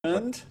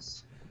And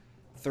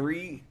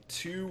 3,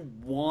 2,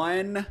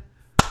 1.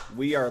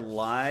 We are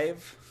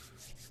live.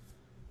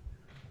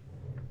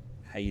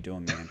 How you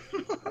doing, man?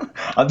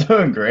 I'm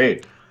doing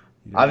great.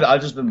 You I've doing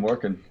I've just been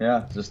working.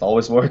 Yeah, just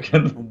always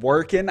working.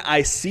 working?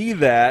 I see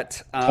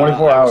that. 24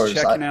 I was hours.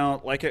 checking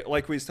out,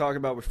 like we was talking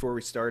about before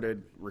we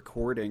started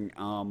recording.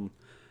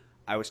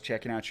 I was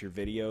checking out your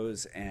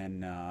videos,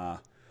 and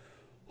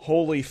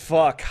holy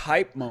fuck,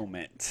 hype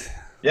moment.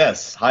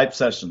 Yes, hype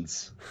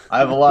sessions. I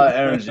have a lot of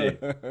energy.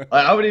 Like,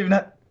 I would even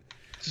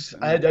just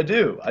I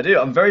do.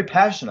 I'm very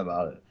passionate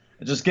about it.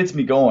 It just gets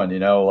me going,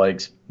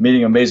 like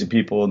meeting amazing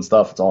people and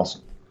stuff. It's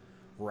awesome.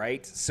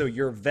 Right. So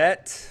you're a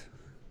vet.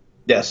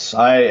 Yes,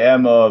 I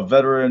am a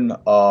veteran.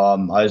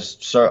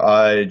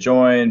 I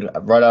joined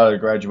right out of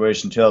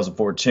graduation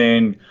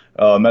 2014,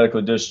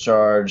 medically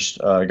discharged,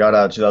 got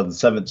out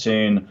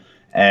 2017,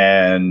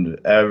 and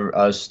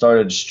I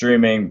started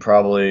streaming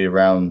probably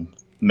around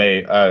May.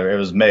 It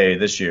was May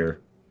this year,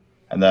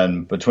 and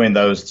then between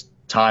those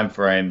time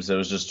frames, it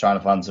was just trying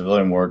to find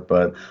civilian work,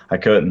 but I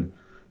couldn't.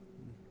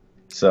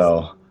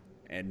 So,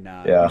 And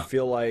yeah. you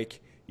feel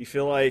like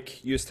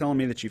you was telling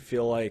me that you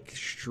feel like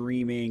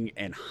streaming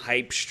and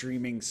hype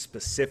streaming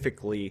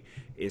specifically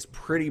is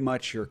pretty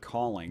much your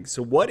calling.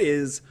 So what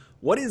is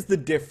the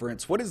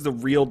difference? What is the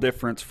real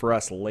difference for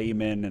us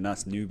laymen and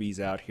us newbies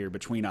out here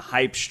between a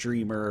hype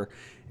streamer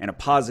and a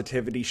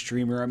positivity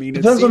streamer? I mean,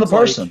 it Depends on the seems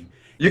like person.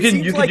 You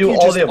can do you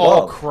all just the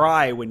all above.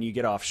 cry when you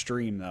get off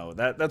stream though.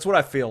 That's what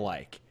I feel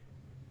like.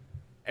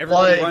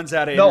 Everybody Like, runs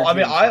out of no, I energy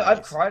mean, and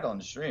I've cries. cried on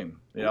the stream.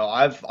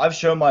 I've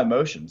shown my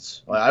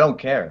emotions. Like, I don't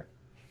care.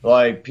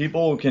 Like,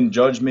 people can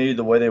judge me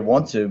the way they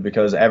want to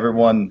because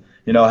everyone,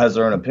 has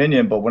their own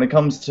opinion. But when it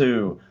comes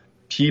to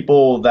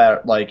people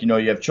that, like, you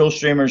have chill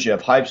streamers, you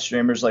have hype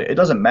streamers, like, it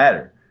doesn't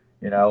matter,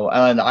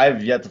 And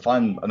I've yet to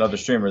find another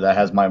streamer that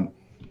has my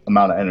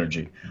amount of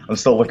energy. I'm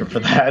still looking for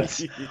that.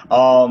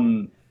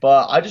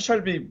 But I just try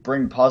to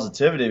bring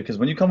positivity because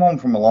when you come home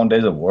from a long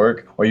days of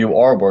work or you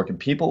are working,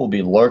 people will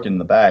be lurking in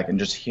the back and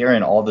just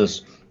hearing all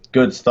this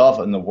good stuff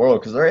in the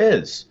world because there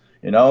is,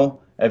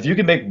 If you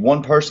can make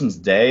one person's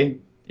day,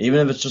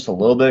 even if it's just a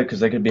little bit because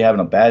they could be having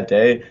a bad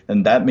day,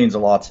 then that means a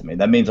lot to me.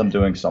 That means I'm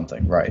doing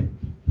something right.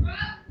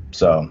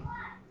 So,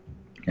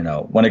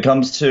 when it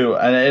comes to,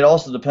 and it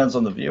also depends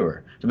on the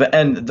viewer.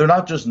 And they're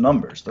not just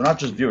numbers. They're not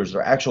just viewers.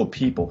 They're actual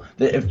people.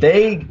 If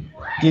they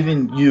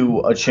giving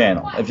you a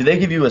channel, if they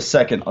give you a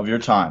second of your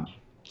time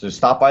to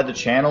stop by the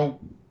channel,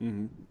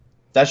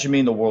 that should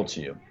mean the world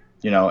to you.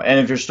 And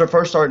if you're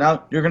first starting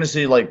out, you're gonna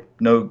see you're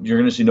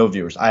gonna see no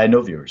viewers. I had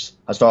no viewers.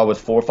 I started with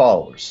 4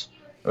 followers.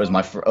 It was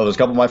a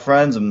couple of my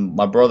friends and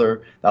my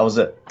brother. That was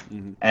it.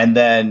 And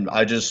then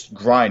I just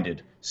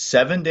grinded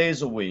 7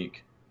 days a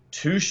week,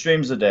 2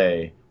 streams a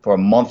day for a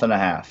month and a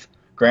half.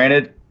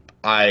 Granted,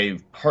 I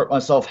hurt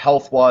myself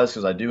health wise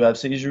because I do have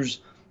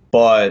seizures,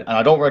 and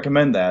I don't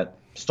recommend that.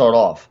 Start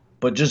off,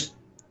 but just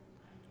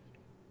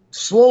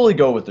slowly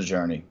go with the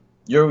journey.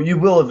 You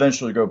will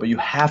eventually grow, but you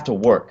have to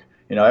work.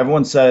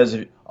 Everyone says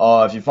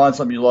if you find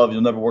something you love,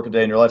 you'll never work a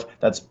day in your life.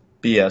 That's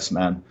BS,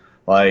 man.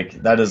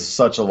 Like that is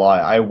such a lie.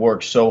 I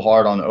work so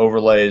hard on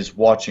overlays,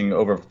 watching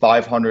over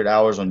 500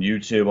 hours on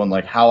YouTube on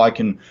like how I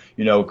can,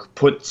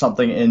 put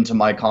something into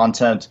my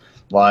content.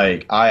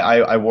 Like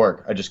I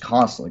work. I just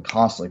constantly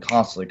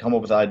come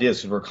up with ideas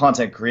because we're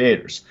content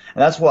creators,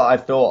 and that's what I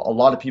feel a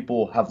lot of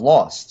people have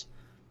lost.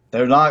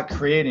 They're not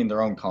creating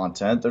their own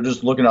content. They're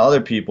just looking at other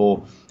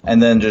people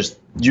and then just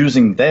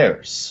using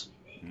theirs.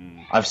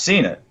 Mm, I've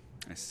seen it.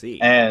 I see.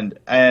 And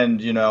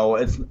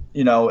it's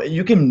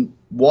you can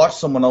watch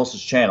someone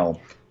else's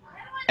channel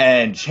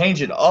and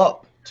change it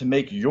up to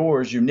make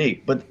yours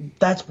unique. But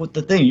that's what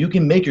the thing. You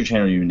can make your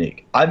channel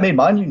unique. I've made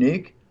mine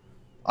unique.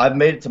 I've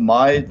made it to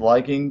my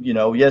liking.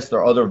 Yes, there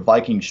are other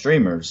Viking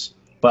streamers,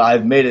 but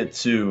I've made it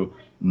to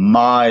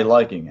my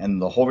liking.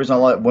 And the whole reason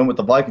went with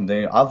the Viking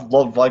thing, I've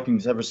loved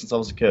Vikings ever since I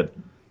was a kid.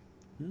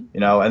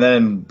 And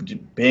then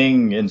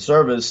being in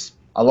service,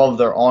 I love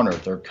their honor,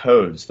 their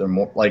codes. They're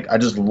more like I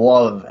just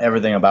love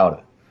everything about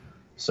it.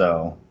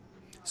 So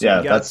So you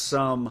yeah, got that's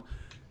some.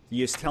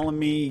 You're telling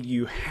me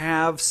you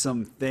have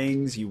some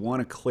things you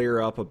want to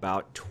clear up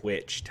about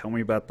Twitch. Tell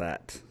me about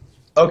that.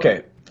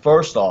 okay.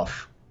 First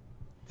off,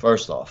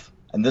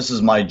 and this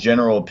is my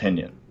general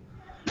opinion.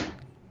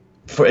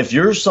 If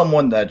you're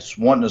someone that's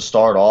wanting to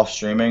start off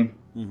streaming,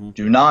 Hmm.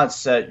 do not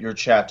set your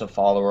chat to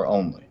follower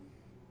only.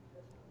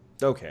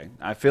 Okay,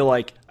 I feel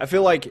like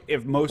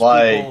if most people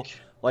Like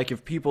like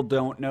if people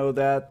don't know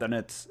that, then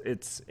it's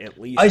at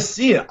I least.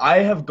 see it. I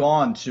have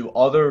gone to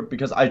other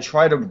because I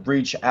try to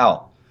reach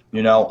out.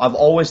 I've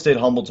always stayed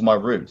humble to my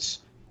roots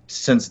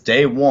since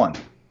day one.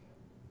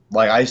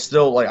 Like I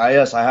still like I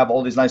yes, I have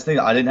all these nice things.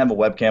 I didn't have a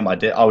webcam.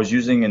 I was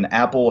using an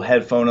Apple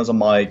headphone as a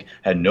mic,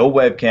 had no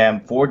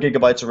webcam, 4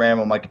 gigabytes of RAM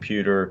on my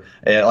computer.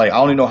 And, like I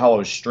don't even know how I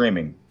was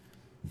streaming.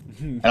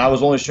 And I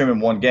was only streaming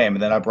one game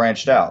and then I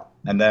branched out.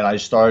 And then I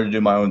started to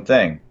do my own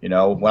thing.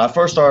 When I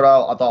first started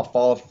out, I thought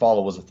follow for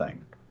follow was a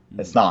thing.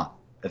 It's not.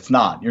 It's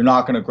not. You're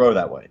not going to grow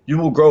that way. You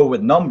will grow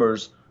with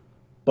numbers,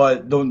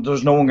 but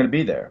there's no one going to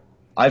be there.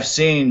 I've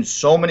seen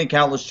so many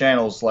countless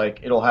channels like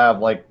it'll have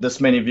like this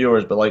many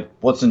viewers, but like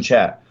what's in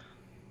chat?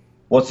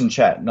 What's in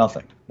chat?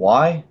 Nothing.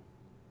 Why?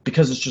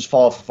 Because it's just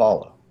follow for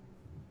follow.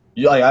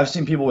 Like I've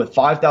seen people with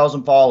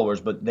 5,000 followers,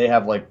 but they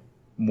have like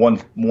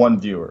one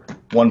viewer,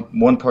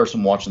 one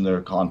person watching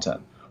their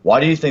content. Why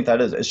do you think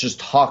that is? It's just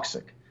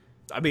toxic.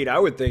 I mean, I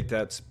would think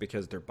that's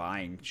because they're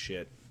buying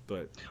shit,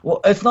 but Well,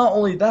 it's not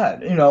only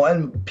that,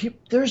 and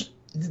there's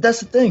that's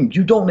the thing.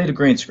 You don't need a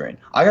green screen.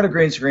 I got a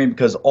green screen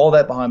because all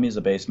that behind me is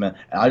a basement,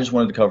 and I just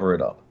wanted to cover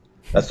it up.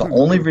 That's the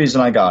only reason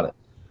I got it.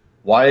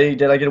 Why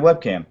did I get a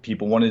webcam?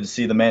 People wanted to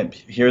see the man,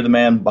 hear the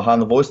man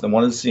behind the voice, and they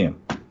wanted to see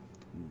him.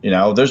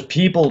 There's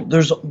people,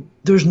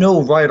 there's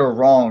no right or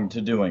wrong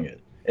to doing it.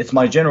 It's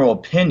my general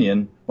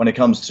opinion when it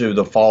comes to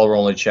the follower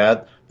only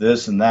chat,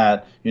 this and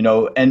that,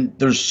 and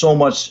there's so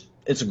much,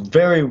 it's a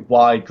very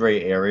wide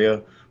gray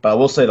area, but I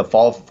will say the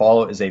follow for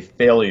follow is a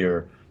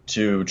failure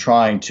to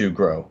trying to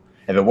grow.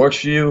 If it works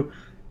for you,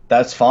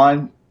 that's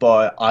fine,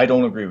 but I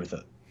don't agree with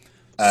it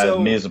as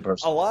me so as a a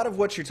person. lot of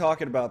what you're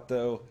talking about,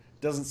 though,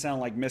 doesn't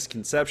sound like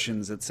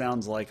misconceptions. It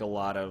sounds like a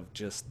lot of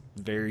just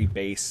very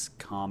base,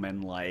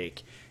 common,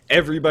 like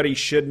everybody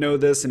should know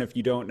this, and if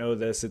you don't know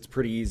this, it's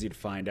pretty easy to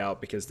find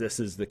out because this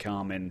is the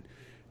common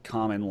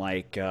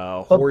like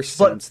But horse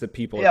but sense that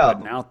people are yeah,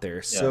 putting out there.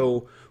 yeah.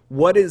 So,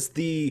 what is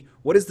the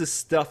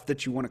stuff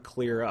that you want to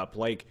clear up?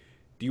 Like,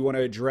 do you want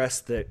to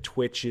address that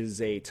Twitch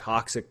is a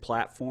toxic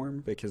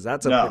platform because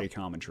that's a No. pretty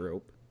common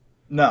trope?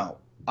 No,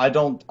 I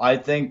don't. I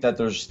think that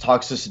there's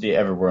toxicity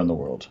everywhere in the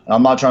world. And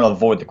I'm not trying to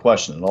avoid the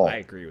question at I all.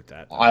 agree with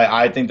that.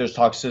 I think there's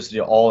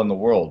toxicity all in the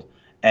world.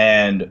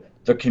 And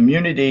the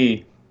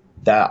community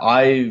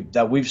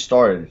that we've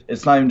started,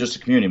 it's not even just a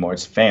community anymore,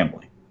 it's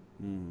family.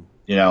 Mm.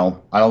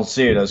 I don't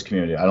see it as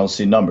community. I don't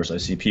see numbers. I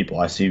see people.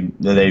 I see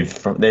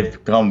that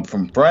they've come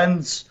from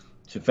friends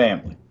to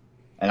family,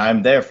 and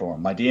I'm there for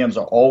them. My DMs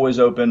are always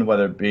open,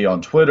 whether it be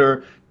on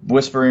Twitter,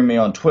 whispering me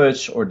on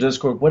Twitch or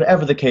Discord,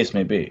 whatever the case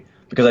may be,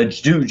 because I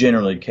do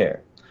generally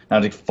care. Now,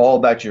 to fall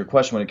back to your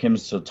question, when it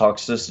comes to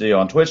toxicity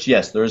on Twitch,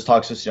 yes, there is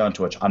toxicity on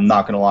Twitch. I'm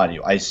not going to lie to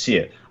you. I see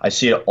it. I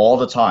see it all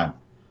the time.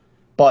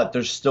 But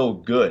there's still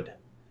good.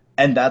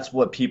 And that's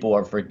what people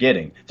are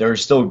forgetting.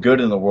 There's still good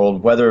in the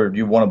world, whether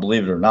you want to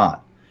believe it or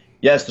not.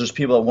 Yes, there's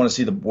people that want to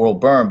see the world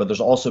burn, but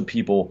there's also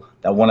people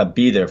that want to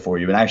be there for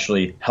you and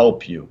actually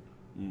help you.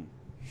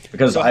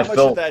 Because So I how much of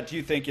felt that do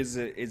you think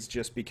is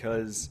just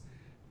because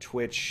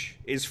Twitch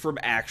is from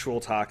actual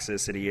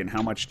toxicity, and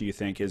how much do you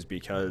think is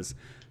because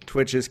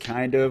Twitch is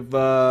kind of,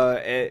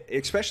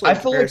 especially I in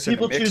feel like comparison to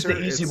people choose the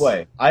Mixer, easy it's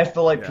way. I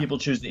feel like yeah. people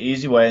choose the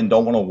easy way and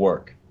don't want to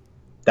work.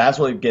 That's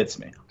what gets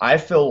me. I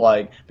feel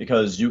like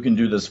because you can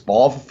do this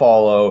follow for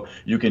follow,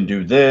 you can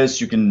do this,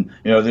 you can,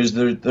 there's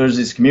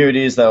these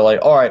communities that are like,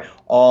 all right,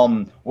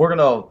 we're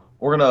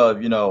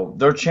gonna,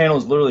 their channel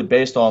is literally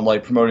based on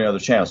like promoting other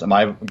channels. Am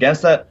I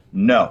against that?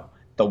 No.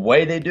 The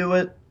way they do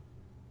it,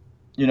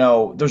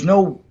 there's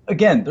no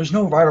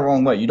right or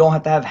wrong way. You don't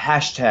have to have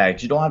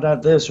hashtags. You don't have to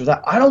have this or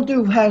that. I don't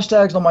do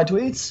hashtags on my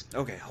tweets.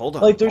 Okay, hold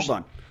on, Like hold there's,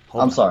 on,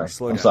 hold I'm on. sorry.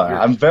 Slow I'm down. sorry.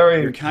 You're I'm you're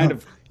very,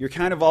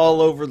 kind of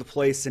all over the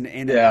place and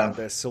in and out yeah, of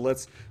this. So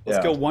let's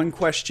yeah. go one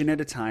question at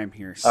a time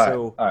here. All right,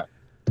 So all right.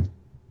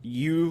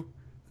 you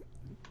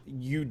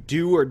you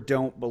do or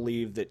don't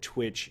believe that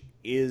Twitch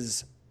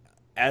is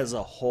as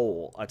a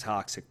whole a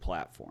toxic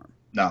platform?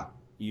 No,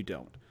 You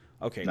don't.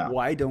 Okay, no.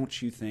 why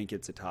don't you think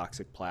it's a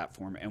toxic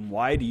platform, and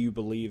why do you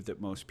believe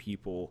that most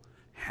people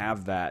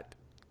have that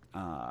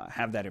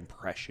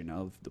impression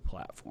of the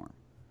platform?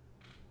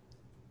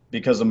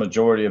 Because the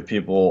majority of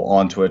people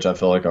on Twitch, I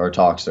feel like, are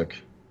toxic.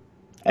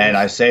 And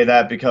I Is say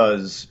that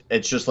because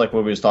it's just like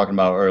what we was talking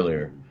about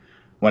earlier.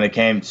 When it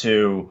came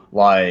to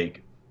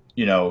like,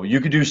 you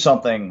could do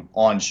something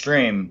on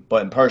stream,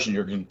 but in person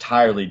you're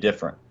entirely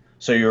different.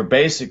 So you're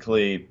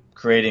basically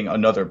creating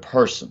another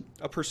person.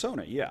 a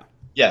persona, yeah.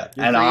 Yeah,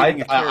 You're and I,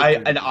 creating a I, character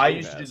to and I behave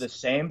used to do as. the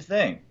same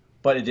thing,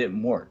 but it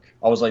didn't work.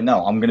 I was like,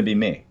 no, I'm gonna be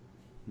me.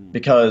 Hmm.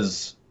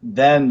 Because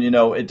then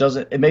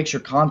it makes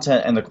your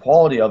content and the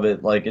quality of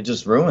it like it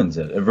just ruins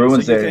it. It So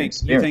ruins you the think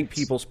experience.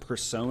 people's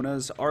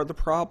personas are the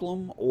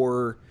problem,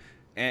 or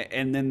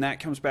and then that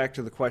comes back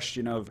to the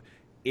question of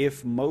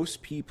if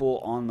most people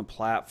on the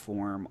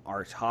platform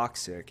are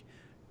toxic,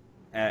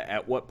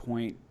 at what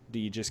point do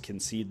you just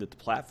concede that the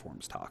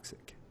platform's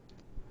toxic?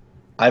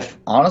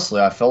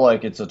 Honestly, I feel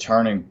like it's a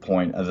turning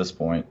point at this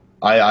point.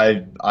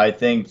 I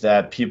think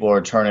that people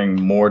are turning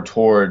more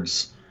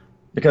towards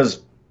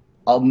because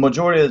a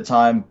majority of the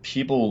time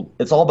people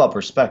it's all about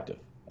perspective.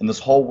 In this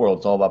whole world,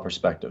 it's all about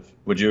perspective.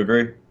 Would you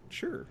agree?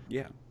 Sure,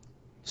 yeah.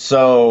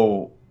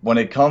 So when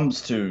it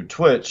comes to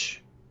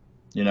Twitch,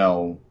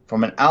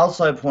 from an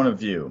outside point of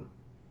view,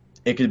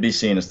 it could be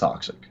seen as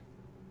toxic.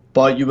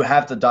 But you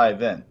have to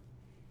dive in.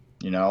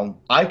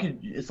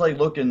 It's like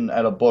looking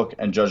at a book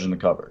and judging the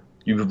cover.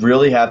 You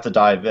really have to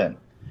dive in,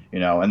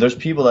 and there's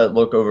people that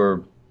look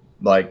over,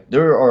 like,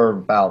 there are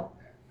about,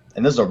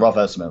 and this is a rough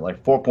estimate,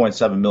 like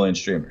 4.7 million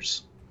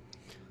streamers.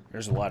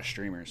 There's a lot of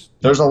streamers.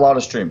 There's a lot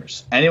of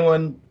streamers.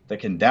 Anyone that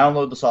can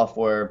download the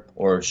software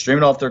or stream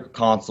it off their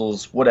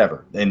consoles,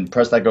 whatever, and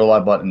press that go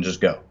live button and just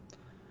go.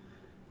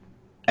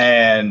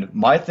 And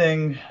my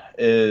thing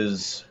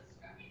is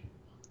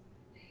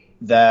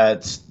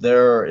that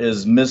there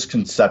is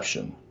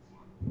misconception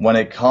when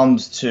it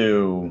comes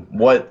to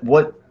what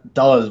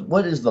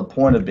is the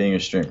point of being a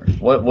streamer?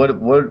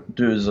 What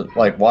does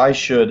like why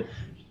should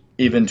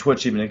even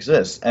Twitch even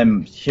exist?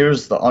 And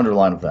here's the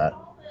underline of that.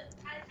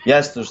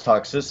 Yes, there's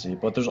toxicity,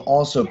 but there's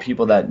also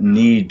people that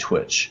need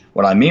Twitch.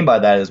 What I mean by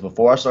that is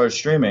before I started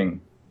streaming,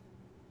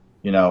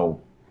 you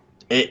know,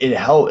 it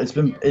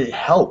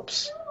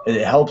helps.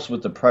 It helps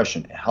with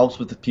depression. It helps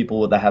with the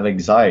people that have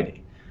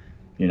anxiety.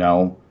 You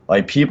know,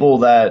 like people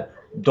that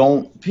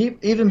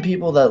even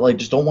people that like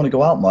just don't want to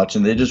go out much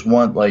and they just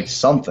want like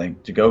something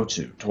to go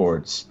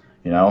towards.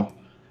 You know,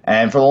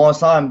 and for the longest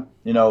time,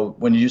 you know,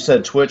 when you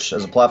said Twitch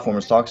as a platform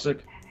is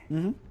toxic,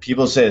 Hmm.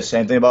 people say the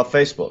same thing about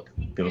Facebook.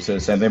 People say the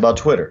same thing about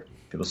Twitter.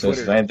 People say the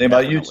Twitter is same thing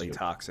about definitely YouTube.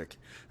 toxic.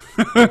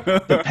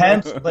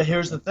 Depends, but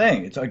here's the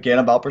thing. It's again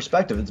about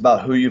perspective. It's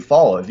about who you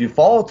follow. If you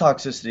follow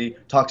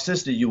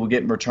toxicity you will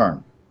get in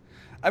return.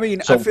 I mean,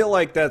 I So feel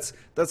like that's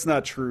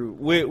not true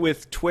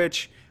with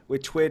Twitch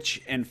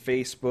and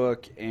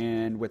Facebook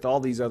and with all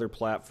these other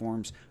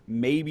platforms.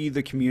 Maybe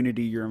the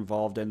community you're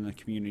involved in, the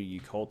community you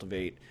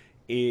cultivate,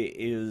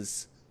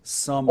 is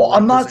some well,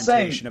 I'm not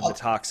saying representation of the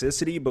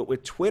toxicity. But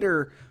with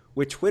Twitter,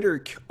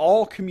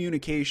 all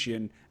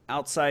communication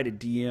outside of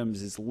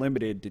DMs is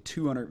limited to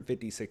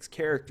 256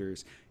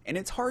 characters, and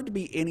it's hard to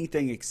be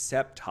anything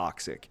except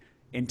toxic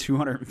in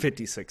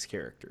 256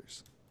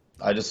 characters.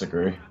 I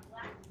disagree.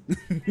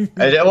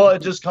 Well,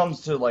 it just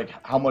comes to like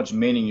how much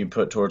meaning you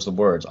put towards the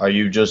words. Are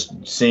you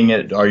just seeing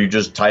it? Are you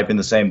just typing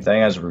the same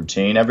thing as a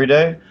routine every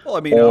day, Well, I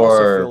mean, I also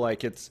feel or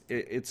like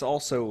it's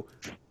also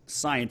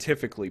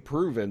scientifically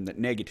proven that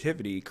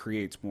negativity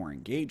creates more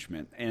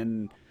engagement,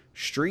 and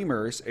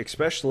streamers,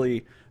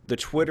 especially the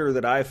Twitter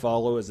that I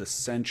follow, is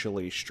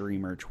essentially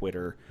streamer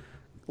Twitter.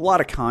 A lot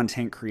of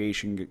content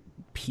creation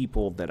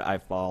people that I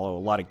follow, a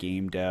lot of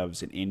game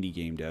devs and indie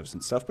game devs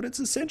and stuff, but it's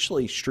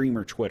essentially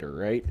streamer Twitter,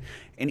 right?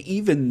 And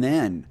even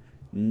then,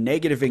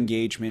 negative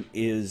engagement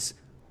is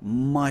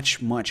much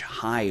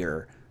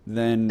higher it's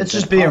than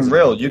just being positive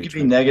real? You could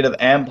be engagement. negative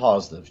and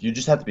positive. You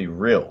just have to be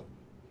real.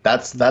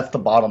 That's the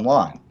bottom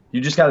line. You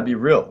just got to be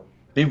real.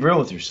 Be real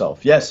with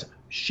yourself. Yes,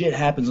 shit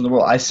happens in the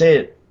world. I say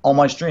it on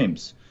my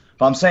streams.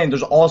 But I'm saying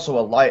there's also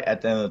a light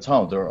at the end of the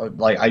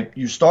tunnel.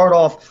 You start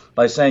off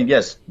by saying,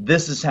 yes,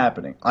 this is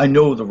happening. I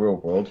know the real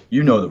world.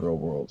 You know the real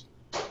world.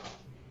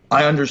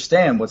 I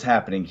understand what's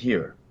happening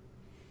here.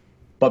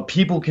 But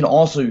people can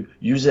also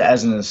use it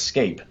as an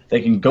escape.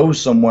 They can go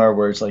somewhere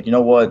where it's like, you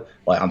know what,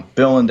 like I'm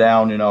feeling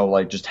down, you know,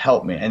 like just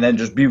help me, and then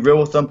just be real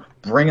with them,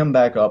 bring them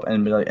back up,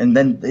 and be like, and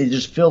then they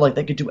just feel like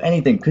they could do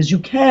anything because you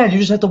can. You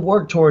just have to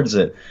work towards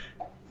it.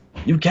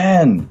 You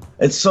can.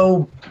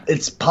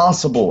 It's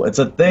possible. It's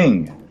a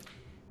thing.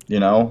 You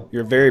know.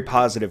 You're a very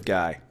positive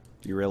guy.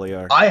 You really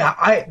are.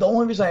 The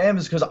only reason I am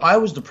is because I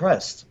was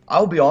depressed.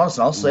 I'll be honest,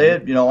 and I'll say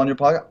Hmm. it, you know, on your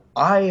podcast.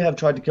 I have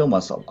tried to kill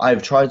myself.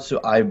 I've tried to.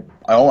 I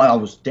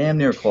was damn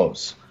near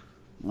close.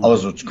 Hmm. I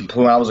was a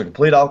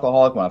complete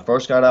alcoholic when I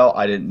first got out.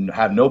 I didn't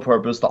have no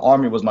purpose. The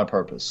army was my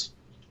purpose.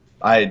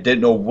 I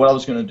didn't know what I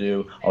was gonna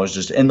do. I was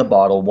just in the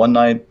bottle. One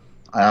night,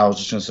 I was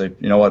just gonna say,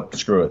 you know what,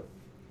 screw it.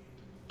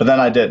 But then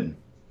I didn't,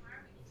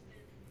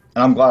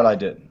 and I'm glad I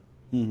didn't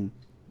Hmm.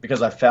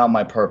 because I found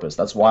my purpose.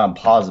 That's why I'm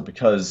positive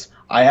because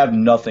I have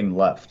nothing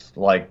left.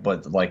 But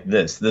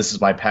this. This is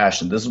my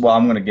passion. This is what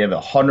I'm gonna give it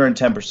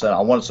 110%. I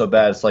want it so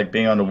bad. It's like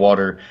being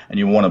underwater and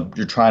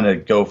you're trying to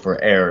go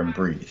for air and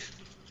breathe.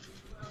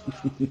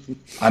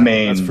 I That's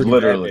mean, pretty bad,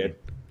 literally. dude.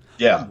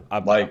 Yeah.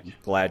 I'm Like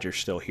glad you're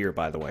still here,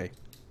 by the way.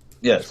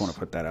 Just want to yes.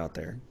 put that out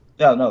there.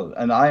 Yeah. No.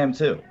 And I am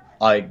too.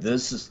 Like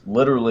this is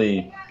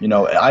literally. You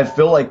know. I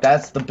feel like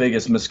that's the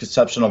biggest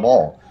misconception of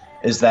all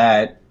is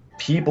that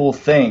people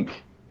think.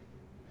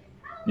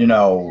 You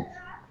know,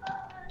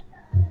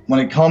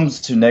 when it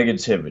comes to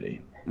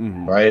negativity,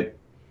 Hmm. right?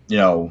 You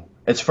know,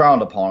 it's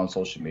frowned upon on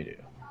social media.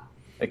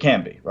 It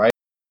can be, right?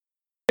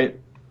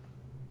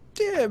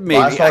 Yeah, Last maybe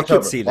I could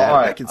October. see Well, all that.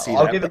 I right, could see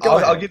that. But go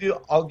ahead.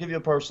 I'll give you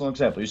a personal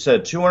example. You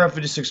said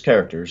 256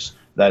 characters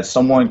that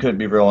someone could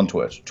be real on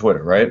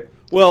Twitter, right?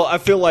 Well, I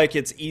feel like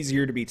it's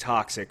easier to be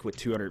toxic with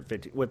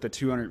 250 with the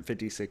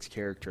 256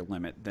 character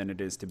limit than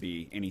it is to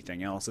be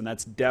anything else, and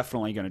that's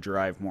definitely going to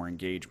drive more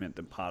engagement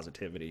than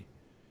positivity.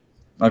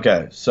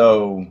 Okay,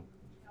 so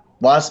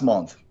last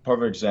month,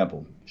 perfect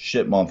example,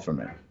 shit month for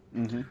me.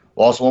 Hmm.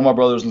 Lost one of my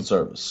brothers in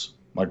service.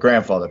 My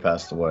grandfather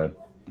passed away.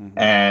 Hmm.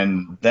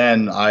 And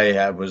then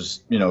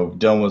was, you know,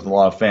 dealing with a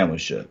lot of family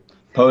shit.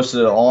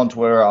 Posted it all on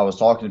Twitter. I was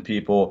talking to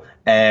people.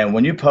 And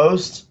when you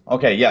post,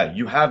 okay, yeah,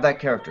 you have that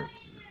character.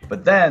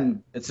 But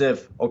then it's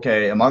if,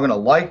 okay, am I going to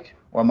like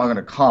or am I going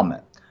to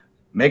comment?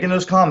 Making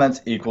those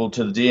comments equal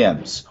to the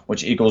DMs,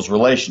 which equals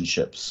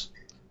relationships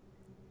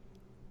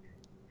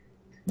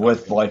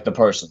with Okay. like the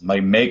person,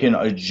 like making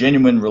a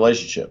genuine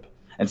relationship.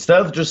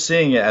 Instead of just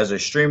seeing it as a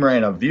streamer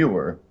and a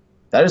viewer,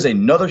 That is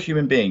another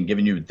human being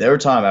giving you their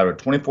time out of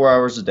 24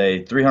 hours a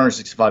day,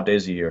 365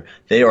 days a year.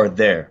 They are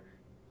there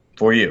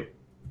for you.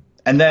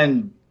 And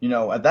then,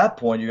 at that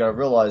point, you got to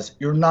realize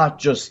you're not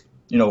just,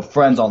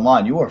 friends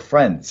online. You are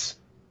friends.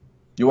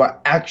 You are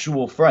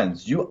actual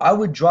friends. I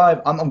would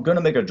drive. I'm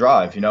gonna make a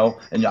drive,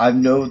 and I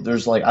know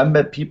there's like I've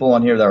met people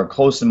on here that are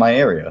close in my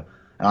area,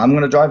 and I'm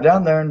gonna drive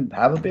down there and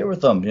have a beer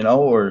with them,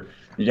 or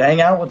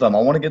hang out with them. I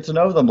want to get to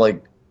know them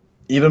like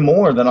even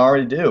more than I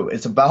already do.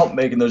 It's about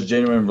making those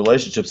genuine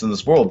relationships in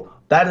this world.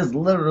 That is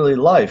literally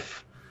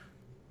life.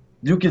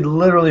 You can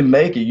literally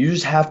make it. You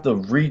just have to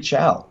reach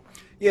out.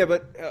 Yeah,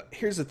 but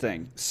here's the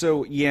thing.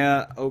 So,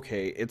 yeah,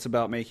 okay, it's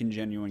about making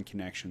genuine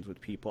connections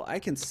with people. I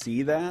can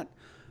see that,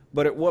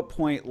 but at what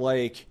point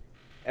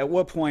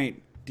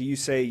do you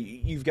say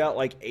you've got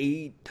like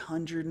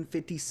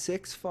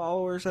 856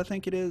 followers, I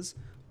think it is,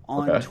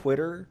 on Okay.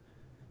 Twitter?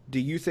 Do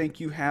you think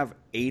you have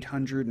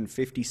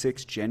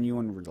 856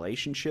 genuine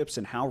relationships,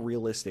 and how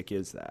realistic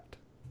is that?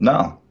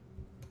 No.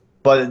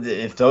 But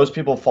if those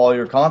people follow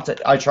your content,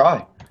 I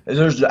try.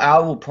 I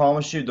will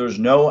promise you, there's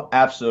no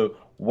absolute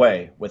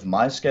way with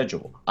my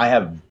schedule. I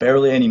have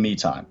barely any me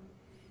time.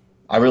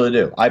 I really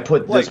do. I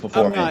put this Like,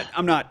 before me.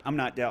 I'm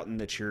not doubting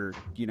that you're,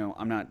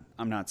 I'm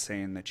not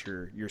saying that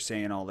you're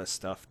saying all this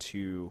stuff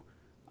to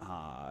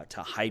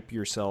hype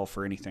yourself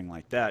or anything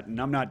like that,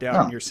 and I'm not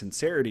doubting No, your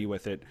sincerity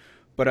with it.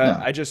 But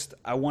no.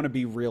 I want to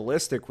be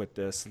realistic with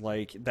this.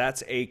 Like,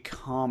 that's a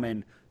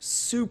common,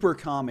 super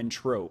common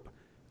trope.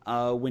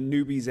 When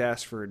newbies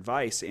ask for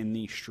advice in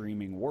the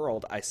streaming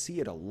world, I see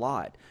it a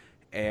lot.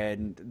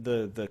 And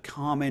the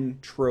common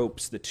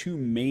tropes, the two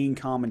main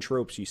common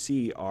tropes you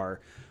see are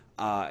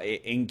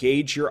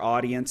engage your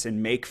audience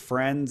and make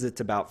friends.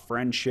 It's about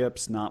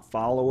friendships, not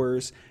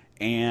followers.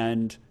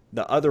 And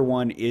the other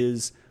one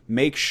is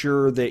make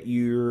sure that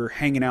you're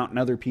hanging out in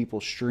other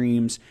people's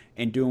streams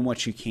and doing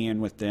what you can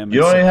with them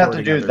You and don't even have to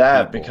supporting do other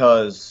that people.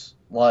 because,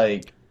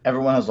 like,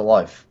 everyone has a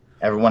life.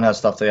 Everyone has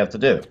stuff they have to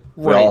do.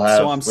 Right.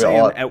 So I'm We saying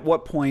all, at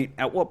what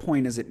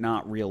point is it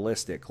not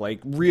realistic?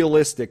 Like,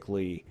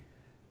 realistically,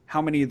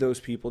 how many of those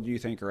people do you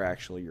think are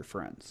actually your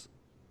friends?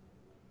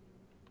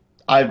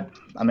 I,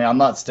 I mean, I'm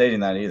not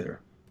stating that either.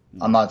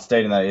 I'm not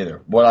stating that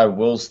either. What I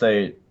will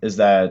state is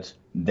that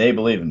they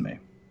believe in me.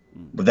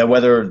 But that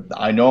whether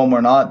I know them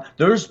or not,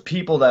 there's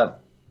people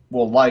that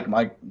will like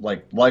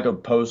a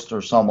post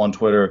or some on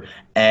Twitter,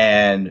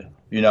 and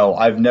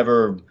I've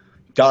never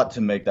got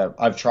to make that.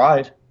 I've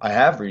tried. I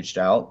have reached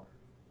out,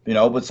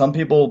 but some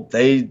people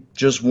they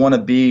just want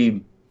to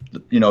be,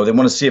 they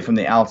want to see it from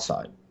the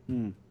outside.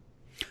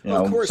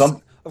 Well, of course,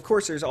 Some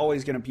there's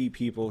always going to be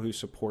people who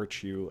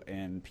support you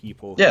and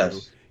people who,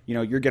 yes,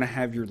 you're going to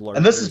have your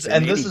and this is lurkers in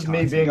and this any is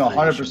me being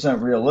content creation.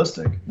 100%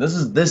 realistic. This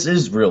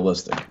is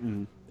realistic.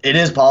 It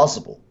is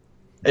possible.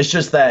 It's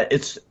just that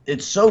it's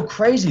so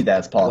crazy that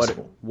it's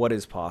possible. What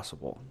is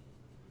possible?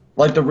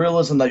 Like the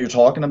realism that you're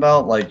talking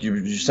about, like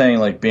you're saying,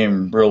 like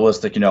being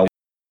realistic. When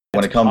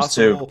It's it comes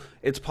to possible.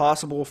 It's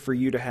possible for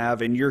you to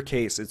have, in your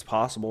case, it's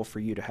possible for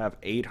you to have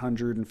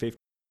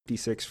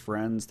 856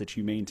 friends that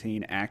you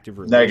maintain active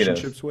negative,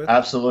 relationships with.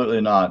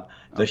 absolutely not.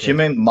 The Okay,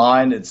 human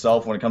mind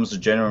itself, when it comes to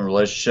genuine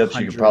relationships,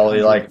 you could 100,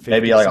 probably like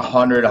maybe 150, like something like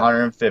 100, that.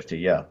 150,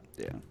 yeah.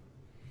 Yeah.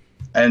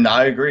 And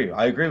I agree.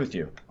 I agree with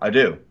you. I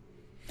do.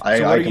 So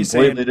I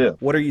completely do.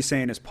 what are you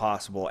saying is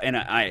possible? And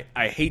I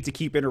hate to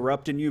keep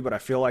interrupting you, but I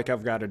feel like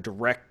I've got to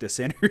direct this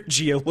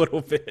energy a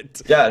little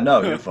bit. Yeah,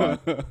 no, you're fine.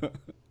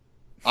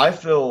 I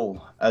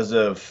feel as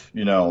if,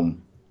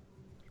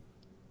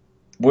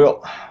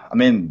 well, I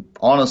mean,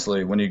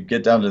 honestly, when you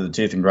get down to the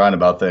teeth and grind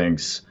about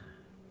things,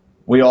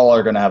 we all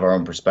are going to have our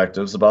own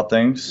perspectives about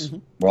things.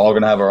 We're all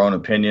going to have our own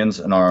opinions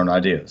and our own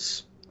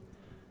ideas.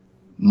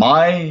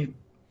 My,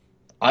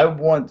 I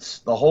want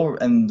the whole,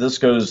 and this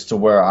goes to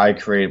why I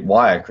created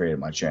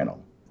my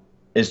channel,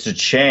 is to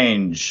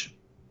change,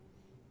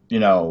 you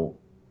know,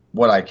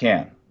 what I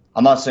can.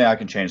 I'm not saying I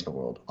can change the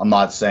world. I'm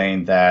not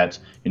saying that,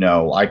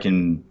 I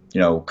can,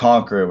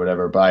 conquer it,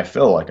 whatever, but I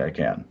feel like I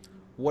can.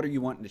 What are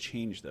you wanting to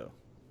change, though?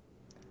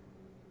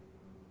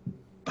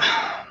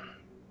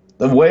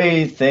 The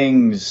way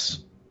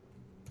things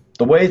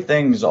the way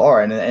things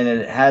are, and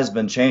it has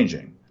been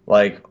changing.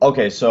 Like,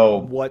 okay,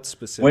 What when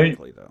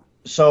specifically, though?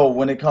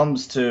 when it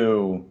comes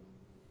to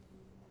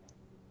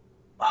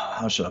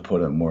how should I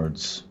put it in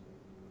words?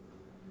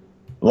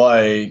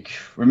 Like,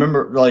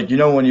 remember, like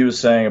when you was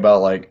saying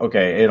about like,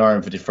 okay,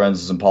 850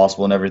 friends is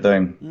impossible and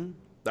everything. Hmm?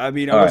 I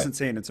mean, I All right, wasn't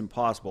saying it's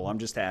impossible. I'm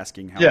just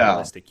asking how yeah.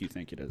 realistic you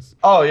think it is.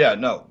 Oh yeah,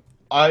 no.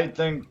 I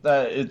think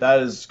that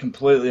that is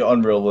completely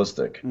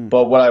unrealistic. Mm.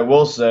 But what I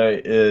will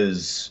say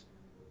is,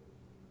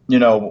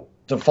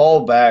 to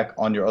fall back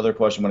on your other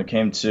question when it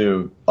came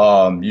to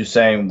you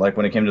saying like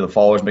when it came to the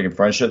followers making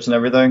friendships and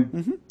everything,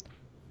 Hmm.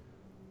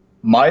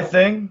 my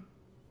thing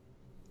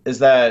is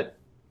that,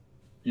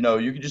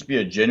 you could just be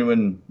a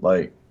genuine,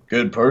 like,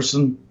 good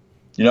person,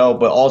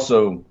 but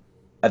also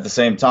at the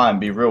same time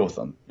be real with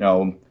them.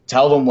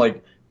 Tell them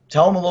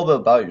a little bit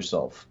about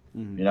yourself.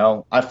 Hmm.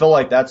 I feel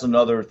like that's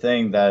another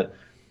thing that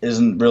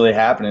isn't really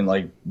happening.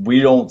 Like we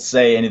don't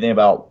say anything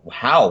about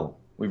how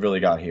we really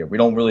got here. We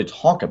don't really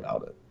talk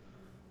about it.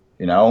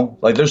 You know,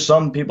 like there's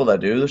some people that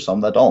do, there's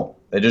some that don't.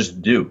 They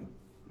just do.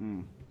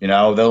 Hmm. You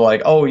know, they're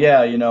like, oh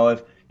yeah,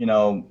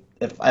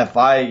 if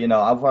I,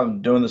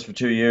 I'm doing this for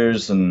 2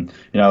 years and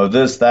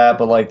this that,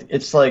 but like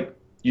it's like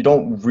you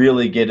don't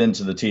really get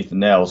into the teeth and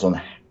nails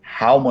on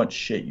how much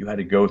shit you had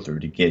to go through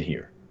to get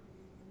here.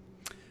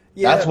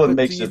 Yeah, That's what but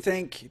makes it.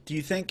 do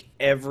you think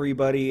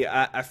everybody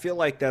I feel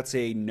like that's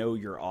a know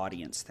your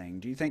audience thing.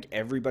 Do you think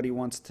everybody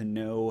wants to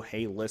know,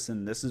 hey,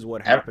 listen, this is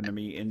what ev- happened to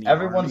me in the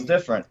Everyone's army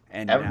different.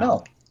 and No,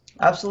 now?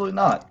 absolutely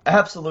not.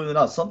 Absolutely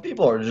not. Some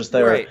people are just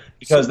there Right. So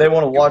because they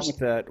want to watch.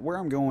 where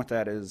I'm going with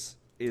that is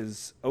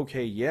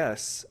okay.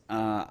 Yes,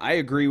 I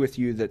agree with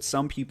you that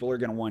some people are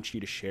going to want you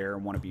to share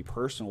and want to be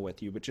personal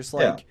with you, but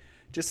Yeah,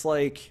 just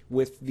like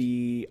with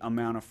the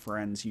amount of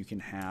friends you can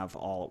have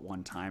all at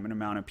one time, and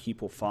amount of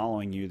people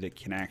following you that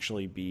can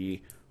actually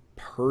be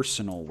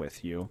personal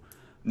with you,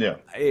 yeah.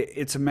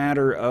 it's a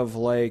matter of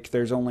like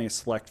there's only a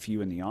select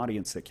few in the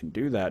audience that can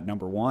do that.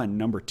 Number one,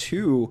 number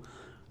two.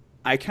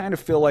 I kind of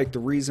feel like the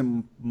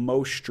reason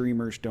most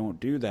streamers don't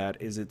do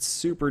that is it's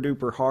super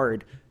duper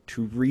hard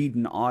to read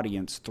an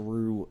audience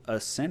through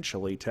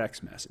essentially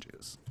text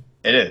messages.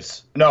 It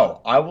is. No,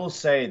 I will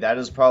say that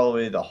is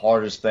probably the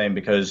hardest thing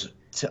because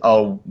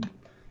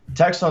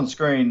text on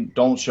screen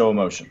don't show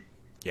emotion.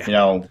 Yeah. You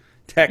know, you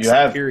Text,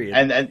 have period.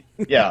 and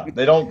yeah,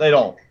 they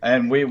don't,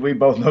 and we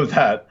both know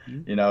that.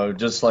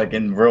 Just like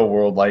in real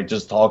world, like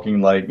just talking,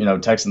 like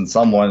texting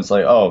someone, it's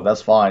like, oh,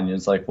 that's fine.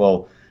 It's like,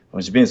 well,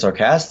 was you being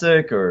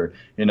sarcastic or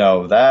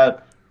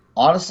that?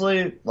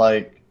 Honestly,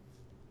 like,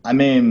 I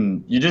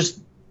mean, you just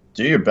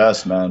do your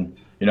best, man.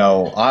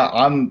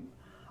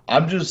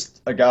 I'm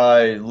just a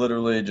guy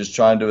literally just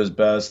trying to do his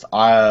best.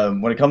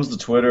 When it comes to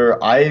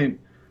Twitter, I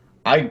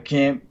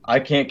can't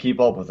keep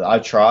up with it. I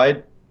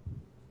tried.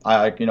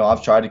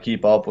 I've tried to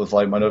keep up with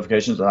like my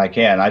notifications and I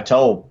can. I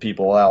tell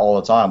people that all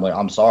the time, like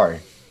I'm sorry.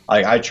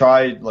 I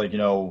tried, like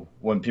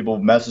when people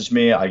message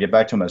me, I get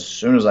back to them as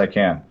soon as I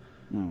can.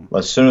 Hmm.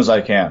 As soon as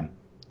I can.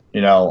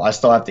 I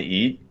still have to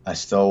eat. I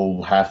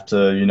still have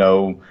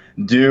to,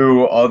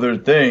 do other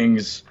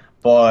things,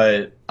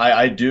 but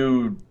I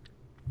do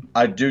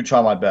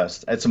try my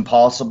best. It's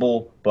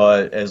impossible,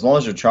 but as long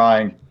as you're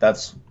trying,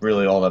 that's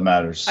really all that I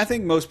matters.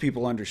 think most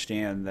people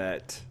understand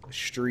that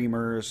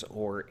streamers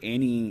or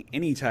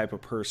any type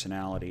of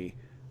personality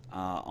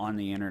on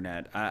the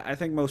internet, I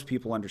think most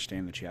people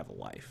understand that you have a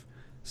life.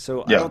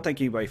 So I Yeah. don't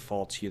think anybody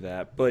faults you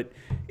that. But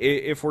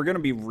if we're going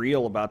to be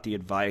real about the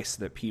advice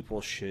that people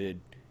should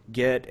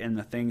get and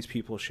the things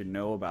people should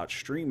know about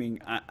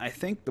streaming, I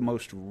think the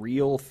most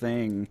real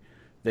thing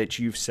that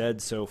you've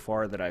said so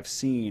far that I've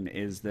seen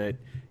is that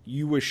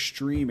you was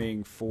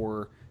streaming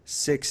for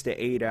 6 to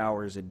 8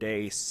 hours a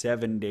day,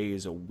 7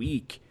 days a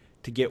week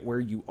to get where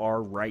you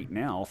are right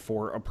now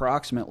for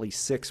approximately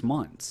 6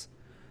 months.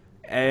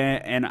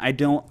 And I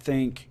don't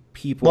think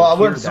people Well, I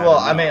hear wouldn't say. that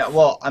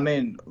Well, I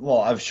mean, enough.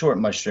 I've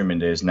shortened my streaming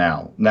days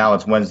now. Now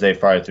it's Wednesday,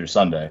 Friday through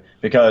Sunday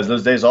because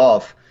those days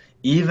off.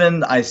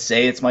 Even I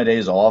say it's my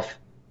days off,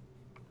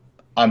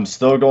 I'm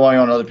still going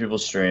on other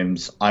people's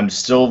streams. I'm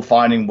still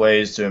finding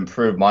ways to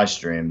improve my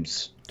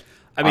streams.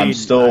 I I'm mean,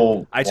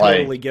 still I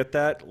totally like, get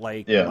that.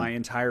 Like, yeah, my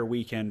entire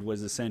weekend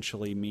was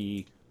essentially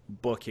me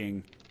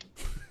booking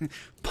yeah,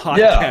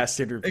 podcast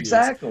interviews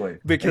exactly,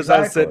 because I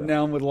was exactly. sitting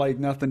down with like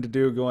nothing to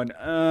do going,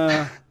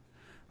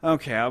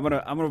 okay, I'm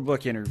gonna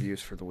book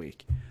interviews for the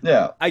week.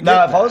 Yeah. I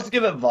Now, get if I was to that.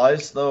 give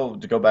advice though,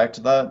 to go back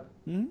to that,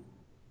 Hmm?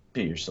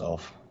 be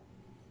yourself.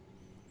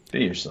 Be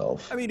I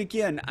yourself. mean,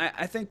 again,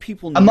 I think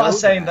people I'm not know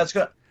saying that's that.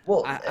 gonna.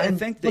 Well, I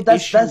think but the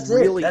issue that's it.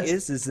 really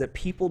That's is that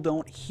people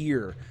don't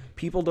hear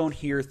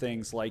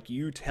things like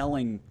you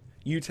telling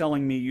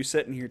me, you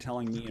sitting here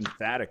telling me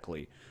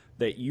emphatically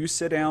that you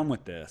sit down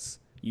with this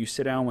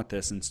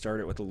and start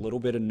it with a little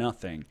bit of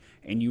nothing,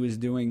 and you was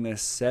doing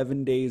this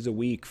 7 days a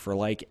week for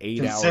like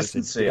 8 hours a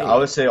consistency. I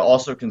would day say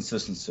also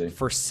consistency.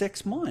 for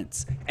 6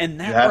 months, and You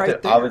that have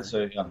right to. I would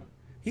there, say, yeah.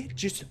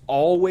 just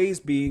always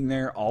being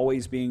there,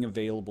 always being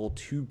available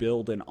to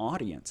build an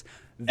audience.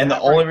 And the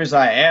That only right reason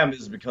I am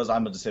is because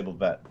I'm a disabled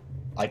vet.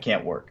 I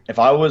can't work. If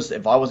I was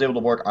able to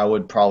work, I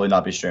would probably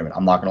not be streaming.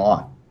 I'm not gonna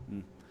lie.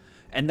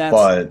 and that's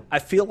But I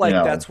feel you like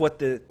know, that's what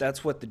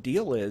the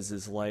deal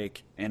is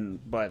like. And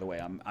by the way,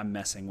 I'm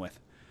messing with.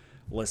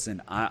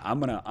 Listen, I'm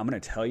gonna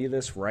tell you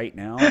this right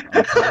now.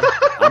 Okay,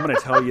 I'm gonna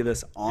tell you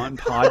this on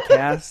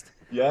podcast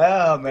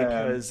yeah, man.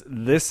 because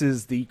this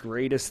is the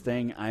greatest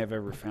thing I have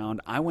ever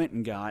found. I went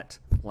and got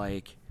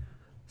like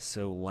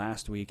so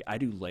last week. I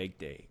do leg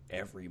day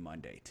every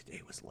Monday.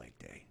 Today was leg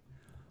day.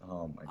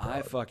 Oh my I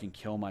God. fucking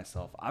kill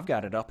myself. I've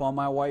got it up on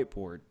my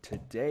whiteboard.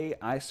 Today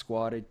I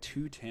squatted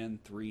 210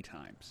 3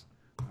 times.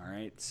 All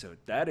right, so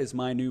that is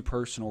my new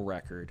personal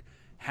record.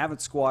 Haven't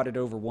squatted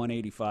over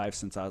 185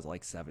 since I was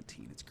like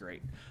 17. It's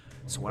great.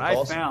 So That's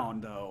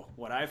awesome.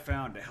 what I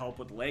found to help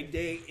with leg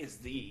day is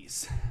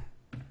these.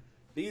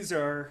 These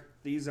are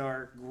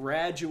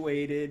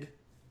graduated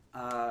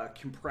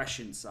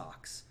compression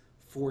socks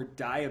for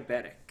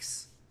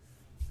diabetics.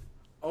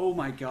 Oh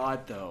my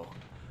God, though.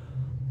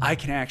 I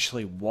can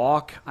actually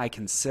walk. I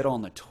can sit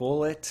on the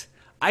toilet.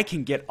 I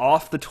can get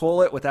off the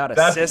toilet without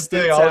That's the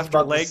thing assistance I was after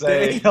about to leg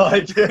say. day.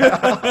 Like, yeah.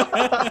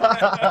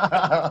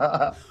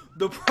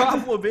 The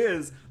problem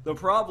is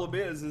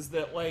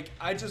that like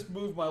I just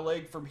move my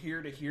leg from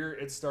here to here.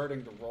 It's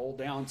starting to roll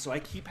down, so I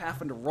keep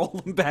having to roll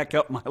them back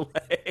up my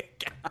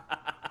leg.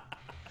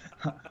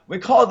 We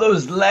call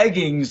those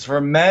leggings for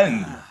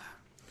men.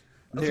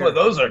 That's what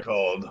they're those are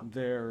called.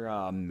 they're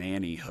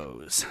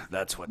mannyhose.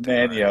 That's what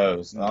they are.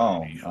 Pantyhose.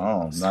 Oh,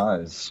 oh, Mannyhose.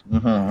 nice.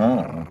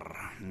 Mhm.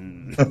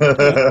 Mm.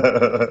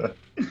 And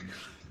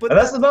But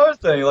that's that's another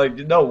thing, like,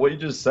 no, what you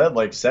just said,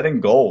 like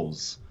setting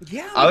goals.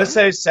 yeah, I would man.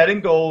 say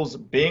setting goals,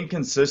 being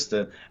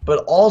consistent,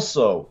 but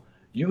also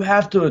you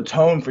have to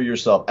atone for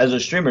yourself. As a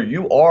streamer,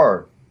 you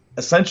are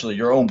essentially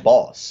your own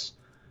boss.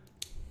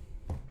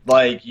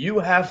 Like you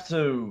have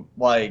to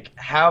like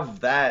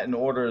have that in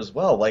order as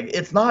well. Like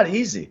it's not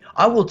easy.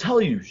 I will tell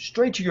you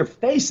straight to your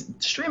face,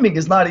 streaming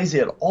is not easy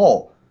at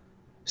all.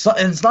 So,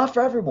 and it's not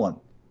for everyone.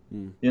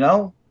 Mm. You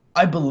know,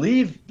 I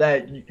believe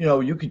that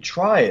you could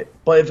try it,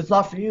 but if it's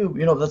not for you,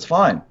 that's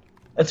fine.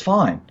 It's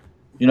fine.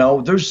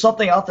 There's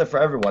something out there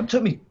for everyone. It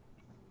took me,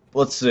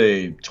 let's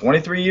say,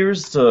 23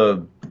 years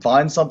to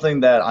find something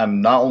that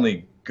I'm not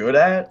only good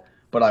at,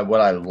 but what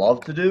I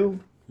love to do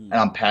and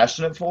I'm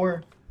passionate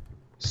for.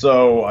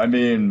 So, I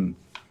mean,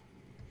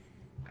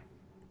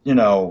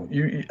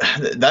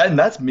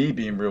 that's me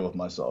being real with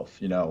myself.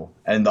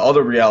 And the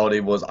other reality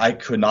was I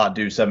could not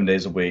do 7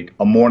 days a week,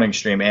 a morning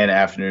stream and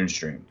afternoon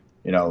stream.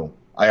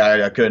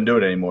 I couldn't do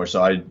it anymore,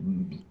 so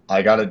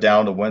I got it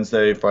down to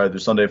Wednesday, Friday through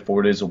Sunday,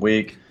 4 days a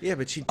week. Yeah,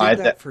 but you did I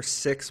that th for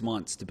 6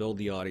 months to build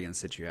the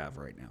audience that you have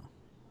right now.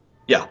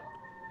 Yeah.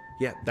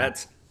 Yeah,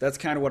 that's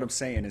kind of what I'm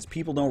saying is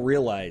people don't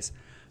realize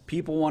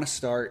people want to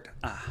start.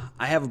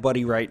 I have a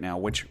buddy right now,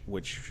 which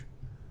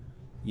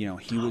he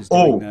was doing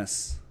Oh,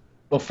 this.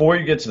 before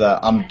you get to that,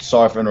 I'm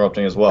sorry for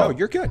interrupting as No, well.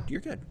 you're good.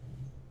 You're good.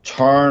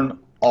 Turn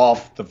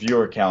off the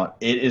viewer count.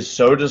 It is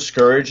so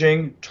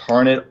discouraging.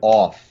 Turn it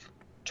off.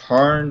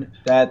 Turn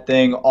that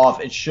thing off.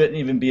 It shouldn't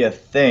even be a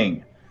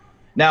thing.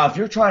 Now, if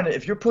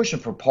you're pushing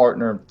for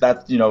partner,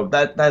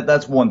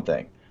 that's one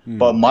thing.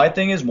 But Hmm. my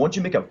thing is, once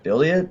you make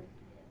affiliate,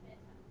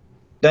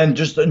 then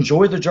just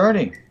enjoy the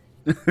journey.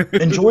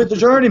 Enjoy the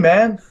journey,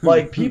 man.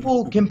 Like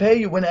people can pay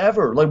you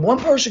whenever. Like one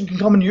person can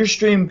come into your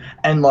stream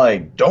and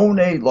like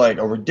donate like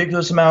a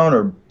ridiculous amount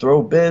or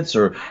throw bits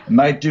or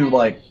might do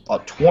like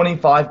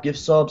 25 gift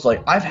subs.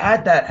 Like I've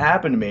had that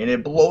happen to me and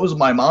it blows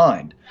my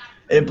mind.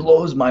 It Hmm.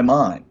 blows my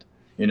mind.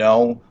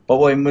 But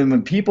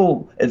when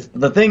people, it's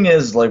the thing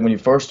is like when you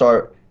first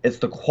start, it's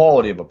the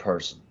quality of a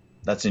person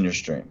that's in your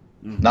stream,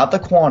 Hmm. not the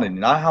quantity,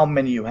 not how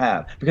many you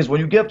have. Because when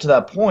you get up to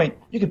that point,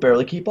 you can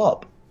barely keep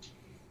up.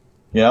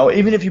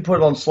 Even if you put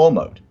it on slow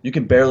mode, you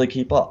can barely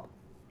keep up,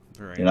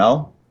 you Right.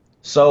 know?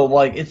 So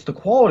like it's the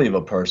quality of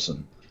a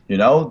person,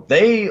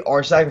 They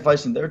are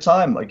sacrificing their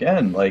time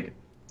again. Like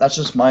that's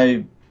just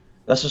my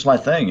that's just my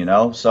thing.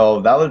 So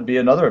that would be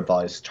another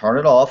advice. Turn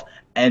it off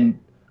and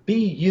be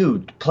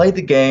you. Play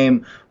the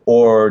game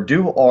or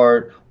do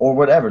art or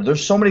whatever.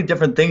 There's so many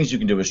different things you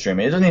can do with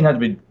streaming. It doesn't even have to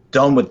be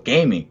done with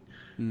gaming.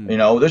 Hmm.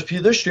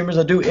 There's streamers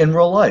that do in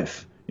real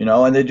life,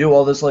 and they do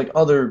all this like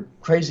other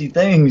crazy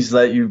things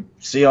that you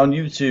see on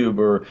YouTube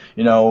or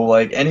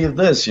like any of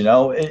this.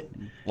 Like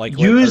let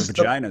their Use the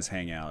vaginas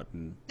hang out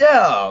and.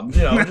 Yeah,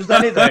 just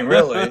anything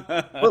really.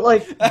 But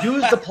like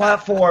use the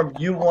platform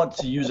you want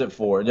to use it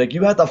for. Like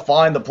you have to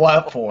find the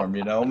platform,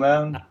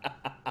 man.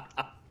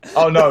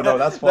 Oh no, no,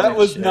 that's funny That as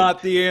was shit.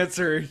 not the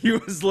answer he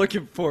was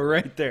looking for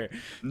right there.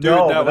 Dude,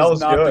 No, that but that was was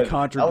not the good. That was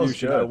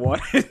contribution I good.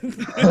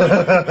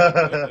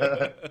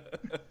 wanted.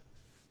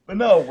 But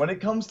no, when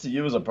it comes to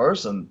you as a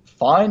person,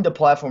 find a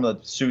platform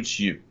that suits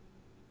you.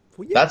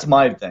 Well, yeah. That's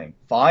my thing.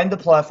 Find the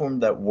platform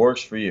that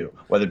works for you,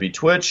 whether it be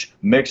Twitch,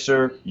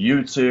 Mixer,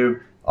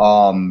 YouTube,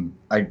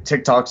 like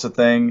TikTok's a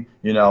thing.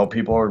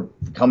 People are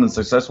becoming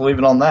successful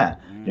even on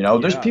that.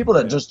 There's Yeah, people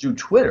that yeah. just do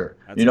Twitter.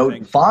 That's a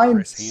thing for Find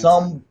Chris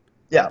some, Hansen.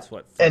 yeah, That's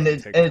what and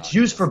fucking and it's TikTok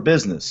used for is.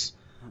 business.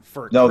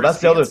 For No, Chris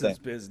that's the other thing.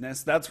 Hansen's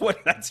business, that's what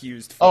that's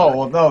used Oh, for.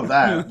 well, no,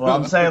 that. But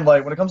I'm saying,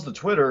 like, when it comes to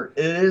Twitter,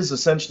 it is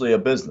essentially a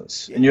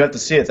business, and you Yeah. have to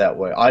see it that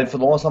way. For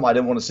the longest time, I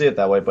didn't want to see it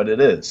that way, but it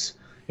is.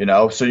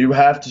 So you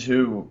have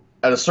to,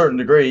 at a certain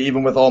degree,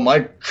 even with all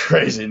my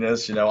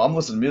craziness, I'm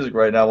listening to music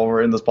right now while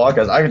we're in this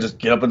podcast. I can just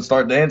get up and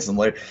start dancing,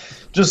 like,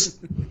 just,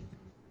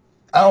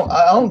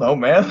 I don't know,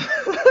 man.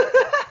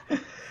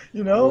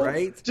 You know,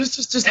 Right?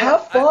 just Well,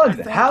 have I fun,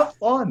 think have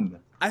fun.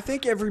 I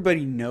think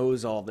everybody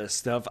knows all this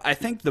stuff. I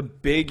think the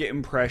big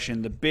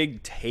impression, the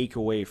big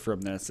takeaway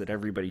from this that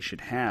everybody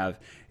should have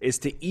is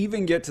to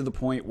even get to the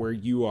point where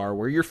you are,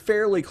 where you're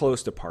fairly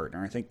close to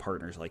partner. I think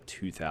partner's like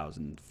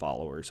 2,000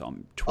 followers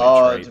on Twitch,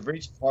 right? To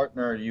reach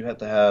partner, you have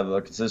to have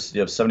a consistency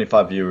of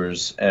 75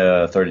 viewers,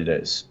 30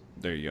 days.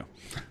 There you go.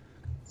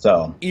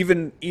 So.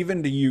 Even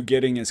to you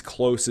getting as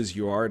close as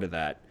you are to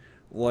that,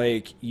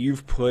 like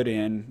you've put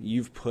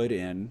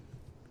in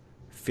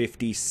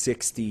 50,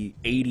 60,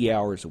 80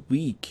 hours a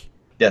week.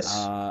 Yes.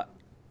 Uh,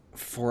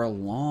 for a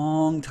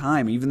long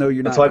time, even though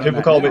you're That's not why doing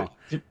people that call me,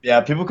 now.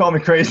 yeah, people call me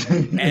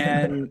crazy.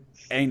 And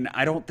and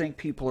I don't think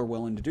people are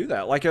willing to do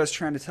that. Like I was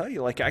trying to tell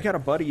you, like I got a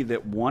buddy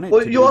that wanted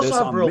Well, to you do also this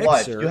have on real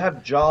life. You Mixer.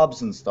 have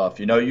jobs and stuff,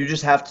 you know. You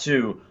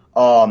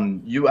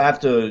have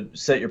to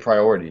set your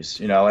priorities,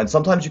 you know, and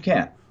sometimes you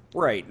can't.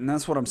 Right, and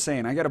that's what I'm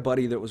saying. I got a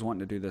buddy that was wanting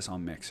to do this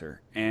on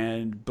Mixer,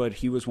 and but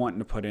he was wanting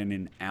to put in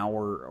an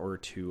hour or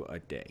two a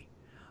day.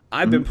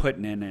 I've been Hmm.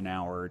 putting in an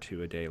hour or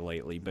two a day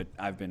lately, but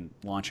I've been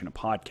launching a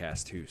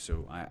podcast too,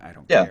 so I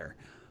don't Yeah. care.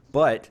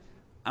 But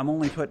I'm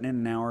only putting in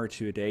an hour or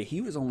two a day. He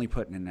was only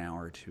putting in an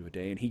hour or two a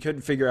day, and he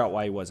couldn't figure out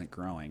why he wasn't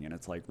growing. And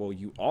it's like, well,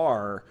 you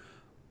are,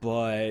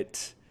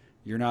 but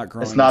you're not It's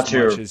growing as not to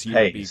much your as you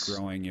would be pace.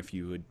 growing if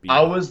you would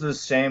I be was the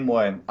same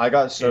way. I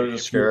got so if you would be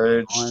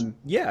discouraged. on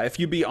yeah if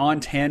you'd be on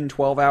 10,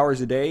 12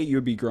 hours a day,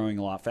 you'd be growing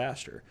a lot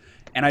faster,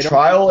 and I don't think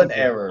Trial and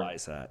people error.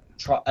 realize that.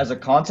 As a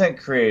content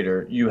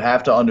creator, you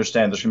have to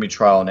understand there's going to be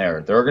trial and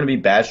error. There are going to be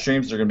bad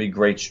streams, there are going to be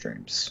great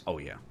streams. Oh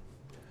yeah,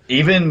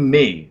 Even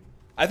me,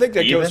 I think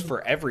that goes even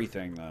for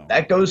everything though.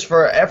 that goes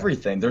for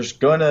everything. There's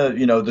gonna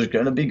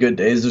be good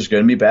days, there's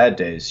gonna be bad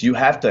days. You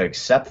have to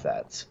accept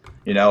that.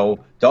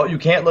 You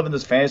can't live in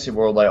this fantasy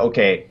world like,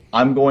 okay,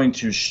 I'm going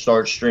to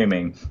start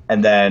streaming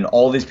and then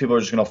all these people are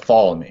just gonna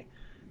follow me.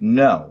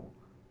 No.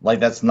 Like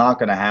that's not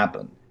gonna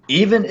happen.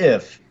 Even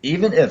if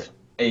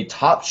a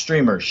top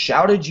streamer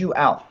shouted you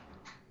out,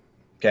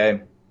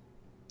 okay?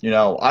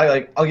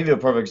 I'll give you a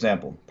perfect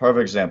example.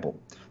 Perfect example.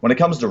 When it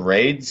comes to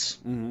raids,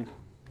 Hmm.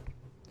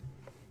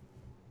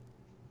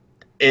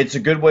 it's a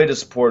good way to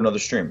support another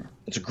streamer.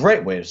 It's a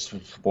great way to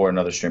support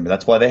another streamer.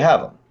 That's why they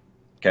have them.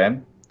 Okay?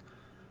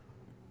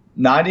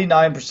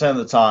 99% of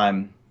the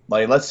time,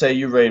 like let's say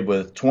you raid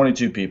with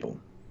 22 people.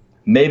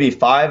 Maybe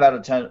 5 out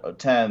of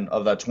 10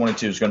 of that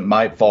 22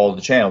 might follow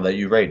the channel that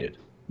you raided.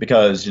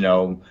 Because,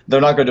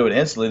 they're not going to do it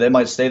instantly. They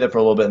might stay there for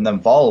a little bit and then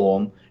follow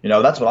them.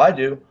 That's what I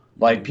do.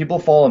 Like Hmm. people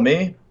follow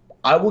me,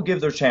 I will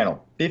give their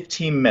channel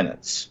 15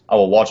 minutes. I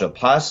will watch a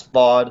past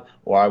VOD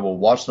or I will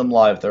watch them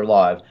live if they're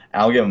live,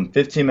 and I'll give them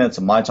 15 minutes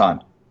of my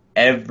time,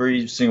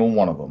 every single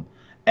one of them.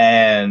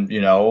 And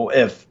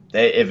if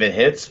it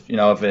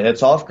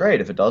hits off,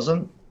 great. If it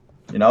doesn't,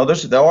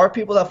 there are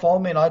people that follow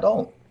me and I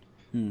don't,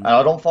 Hmm. and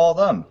I don't follow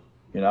them.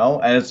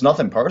 And it's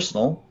nothing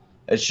personal.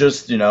 It's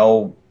just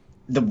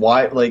the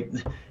why, like,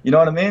 you know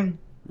what I mean?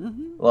 Hmm.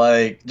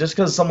 Like just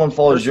because someone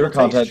follows your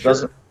Personal taste, content sure.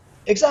 doesn't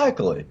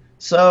exactly.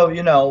 So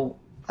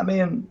I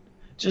mean,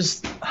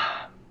 just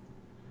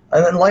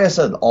and then like I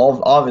said,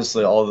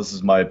 obviously all of this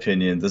is my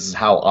opinion. This is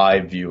how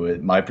I view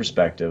it, my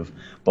perspective.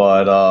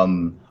 But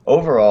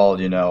overall,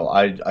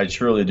 I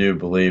truly do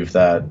believe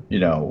that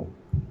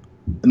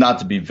not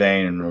to be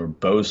vain or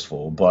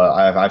boastful, but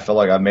I feel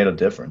like I've made a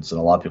difference in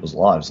a lot of people's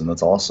lives, and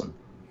that's awesome.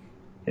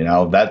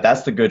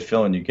 That's the good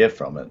feeling you get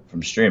from it,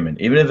 from streaming.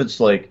 Even if it's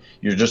like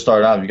you're just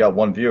starting out, you got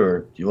one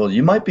viewer,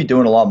 you might be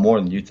doing a lot more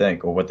than you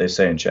think or what they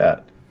say in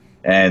chat.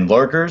 And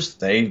lurkers,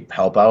 they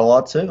help out a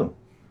lot too.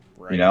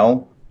 You Right.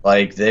 know,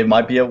 like they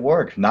might be at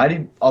work.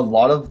 A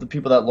lot of the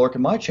people that lurk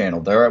in my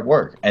channel, they're at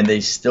work and they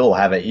still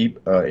have an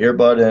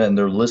earbud in and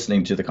they're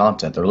listening to the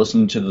content. They're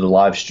listening to the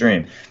live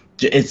stream.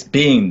 It's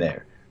being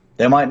there.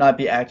 They might not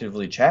be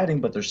actively chatting,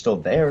 but they're still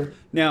there.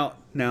 Now,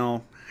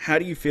 how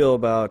do you feel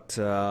about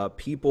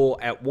people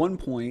at one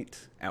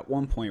point? At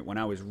one point, when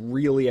I was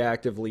really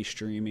actively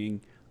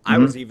streaming, I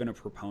was Hmm. even a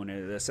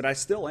proponent of this, and I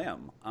still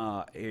am.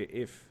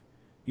 If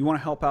you want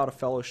to help out a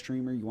fellow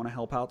streamer, you want to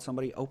help out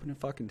somebody, open a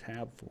fucking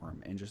tab for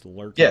them and just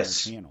lurk in their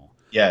Yes. channel.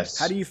 How do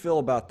Yes. you feel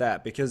about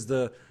that? Because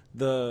I'm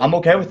the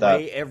okay with that.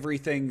 way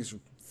everything's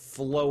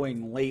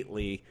flowing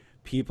lately,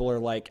 people are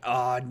like,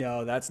 "Oh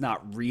no, that's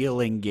not real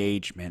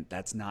engagement.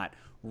 That's not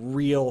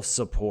real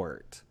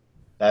support."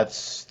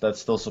 That's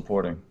still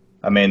supporting.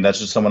 I mean, that's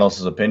just someone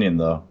else's opinion,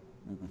 though.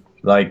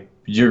 Like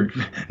you're,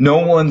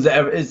 no one's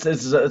ever. It's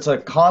a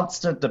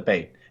constant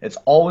debate. It's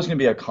always going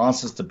to be a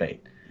constant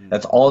debate.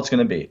 That's all it's going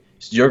to be.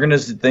 You're going to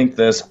think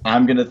this.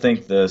 I'm going to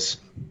think this.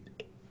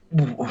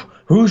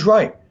 Who's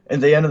right?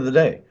 At the end of the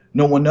day,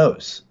 no one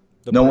knows.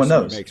 The No one person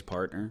who knows. makes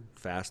partner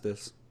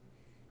fastest.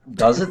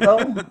 Does it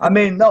though? I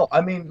mean, no.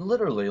 I mean,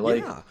 literally.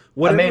 Like, Yeah. I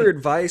mean,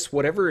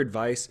 Whatever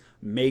advice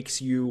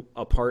makes you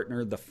a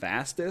partner the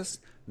fastest,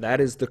 that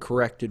is the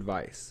correct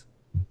advice.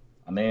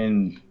 I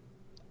mean,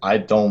 I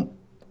don't.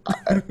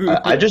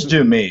 I just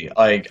do me.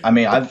 Like, I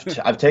mean,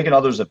 I've taken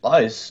others'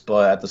 advice,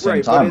 but at the same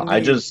Right, but time, I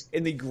just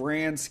in the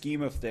grand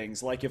scheme of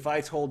things, like if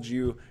I told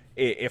you,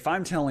 if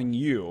I'm telling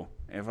you,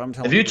 if I'm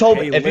telling you, hey,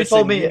 if you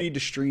told listen, you me need to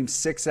stream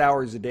 6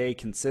 hours a day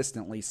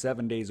consistently,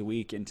 7 days a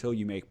week until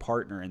you make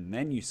partner, and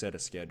then you set a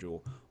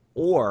schedule,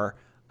 or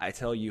I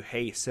tell you,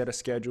 hey, set a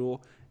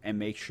schedule and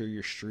make sure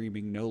you're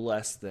streaming no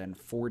less than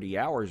 40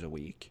 hours a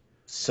week.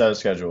 set a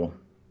schedule,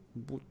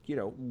 You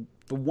know,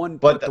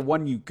 but the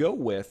one you go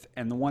with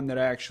and the one that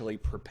actually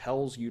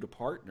propels you to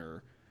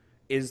partner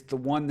is the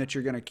one that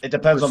you're going to it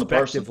depends on the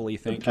person. prospectively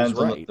think is Depends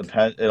on the right.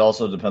 depend. It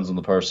also depends on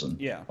the person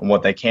Yeah. and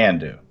what they can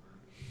do.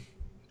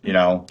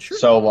 Sure.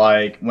 So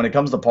like when it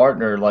comes to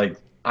partner, like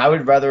I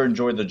would rather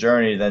enjoy the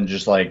journey than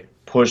just like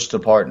push to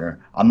partner.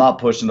 I'm not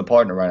pushing to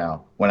partner right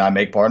now. When I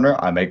make partner,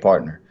 I make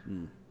partner.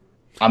 Mm.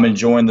 I'm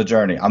enjoying the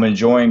journey. I'm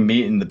enjoying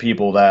meeting the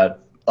people that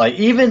like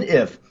even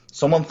if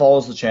someone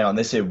follows the channel and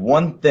they say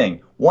one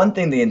thing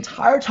the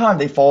entire time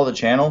they follow the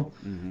channel,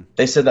 Hmm.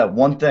 they said that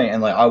one thing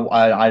and like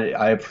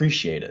I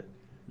appreciate it.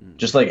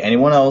 Just like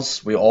anyone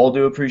else, we all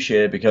do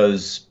appreciate it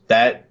because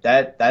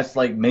that's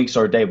like makes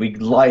our day. We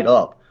light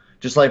up.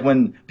 Just like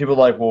when people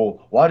are like,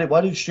 well, why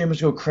do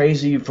streamers go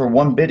crazy for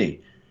one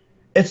biddy?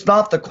 It's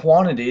not the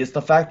quantity, it's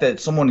the fact that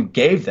someone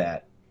gave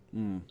that.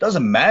 Mm.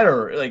 Doesn't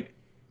matter.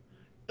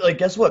 Like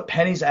guess what?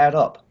 Pennies add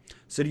up,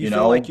 So do you you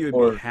feel like know? you would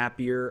be Or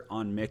happier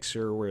on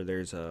Mixer where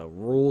there's a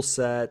rule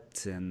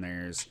set and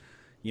there's,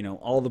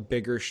 all the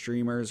bigger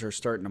streamers are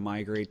starting to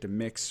migrate to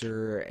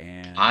Mixer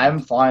I'm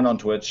and fine on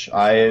Twitch. you're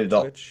fine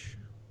on Twitch?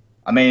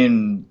 I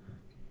mean,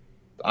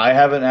 I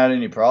haven't had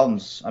any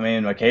problems. I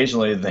mean,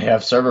 occasionally they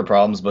have server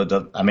problems,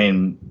 but I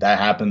mean that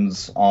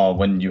happens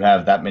when you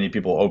have that many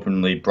people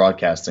openly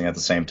broadcasting at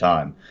the same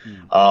time.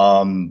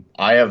 Mm.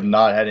 I have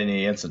not had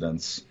any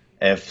incidents.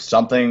 If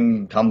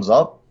something comes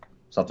up,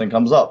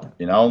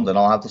 then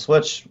I'll have to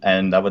switch,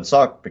 and that would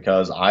suck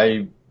because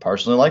I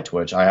personally like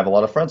Twitch. I have a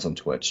lot of friends on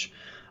Twitch.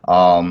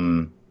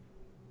 Um,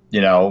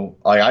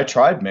 like I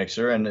tried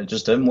Mixer and it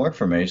just didn't work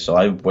for me. So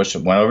I wish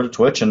it went over to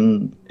Twitch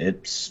and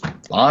it's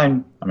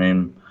fine. I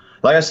mean,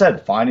 like I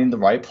said, finding the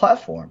right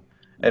platform.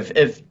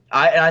 If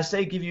I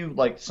say give you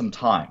like some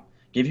time,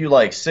 give you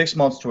like 6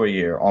 months to a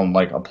year on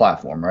like a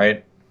platform,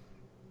 right?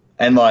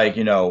 And like,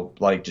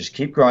 like just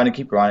keep grinding,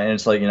 keep grinding. And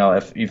it's like,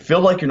 if you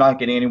feel like you're not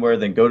getting anywhere,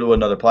 then go to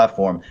another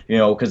platform,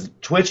 because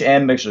Twitch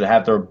and Mixer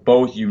have their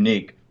both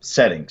unique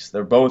settings.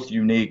 They're both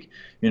unique,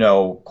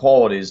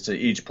 qualities to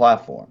each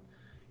platform,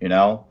 you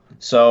know?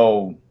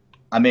 So,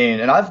 I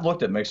mean, and I've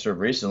looked at Mixer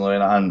recently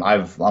and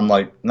I'm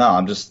like, no,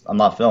 I'm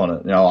not feeling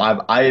it.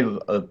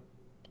 I've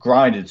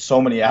grinded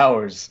so many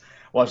hours,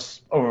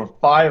 watched over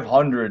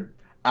 500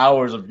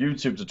 hours of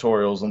YouTube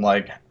tutorials on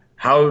like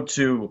how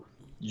to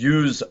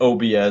use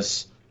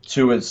OBS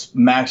to its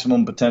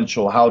maximum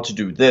potential, how to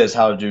do this,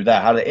 how to do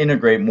that, how to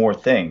integrate more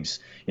things.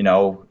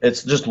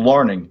 It's just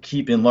learning,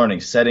 keeping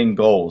learning, setting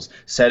goals,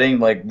 setting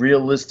like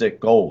realistic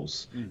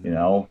goals,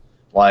 Hmm.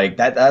 like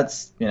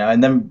that's,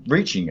 and then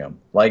reaching them.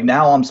 Like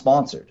now I'm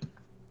sponsored.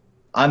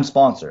 I'm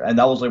sponsored, and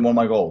that was like one of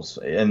my goals.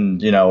 And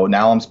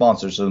now I'm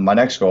sponsored. So my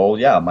next goal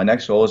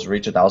is to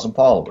reach 1,000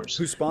 followers.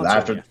 Who's sponsoring you?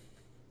 After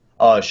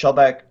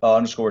Shellback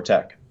underscore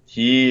tech.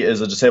 He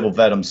is a disabled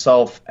vet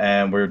himself,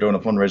 and we're doing a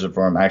fundraiser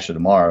for him actually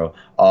tomorrow.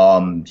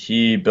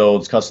 He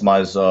builds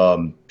customized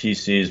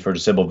PCs for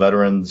disabled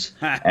veterans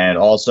and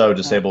also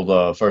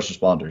disabled first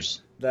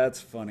responders.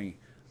 That's funny.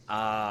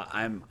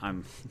 I'm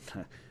I'm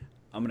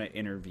gonna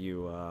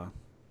interview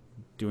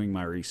doing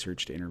my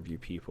research to interview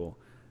people.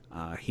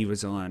 He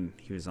was on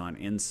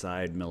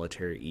Inside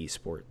Military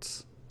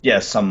Esports.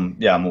 Yes, I'm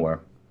aware.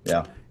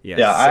 Yeah, Yes.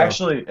 yeah. I So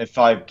actually, if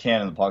I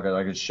can in the podcast,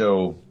 I could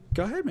show.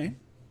 go ahead, man.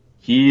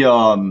 He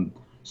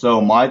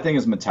So my thing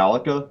is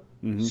Metallica.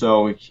 Hmm.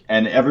 So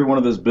and every one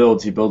of his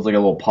builds, he builds like a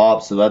little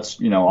pop. So that's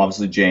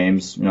obviously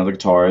James, the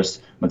guitarist.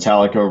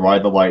 Metallica,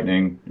 Ride the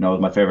Lightning, is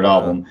my favorite Uh,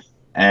 album.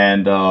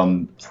 And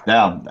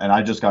yeah, and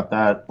I just got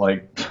that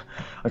like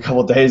a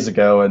couple days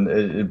ago, and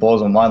it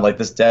blows my mind. Like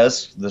this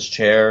desk, this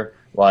chair,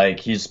 like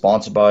he's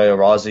sponsored by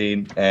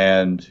Arazi,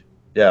 and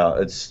yeah,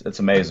 it's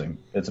amazing.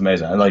 It's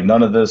amazing. And like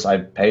none of this I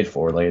paid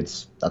for. Like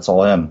that's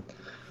all him.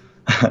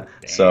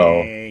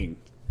 So. dang.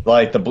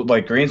 Like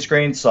like green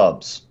screen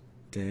subs,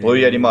 Blue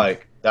Yeti Dang.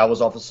 mic that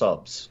was off of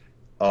subs.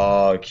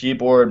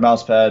 Keyboard,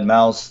 mouse pad,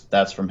 mouse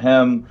that's from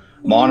him.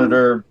 Ooh.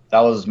 Monitor that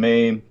was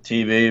me.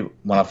 TV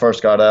when I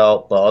first got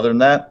out, but other than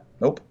that,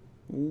 nope.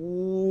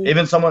 Ooh.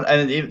 Even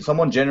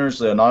someone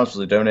generously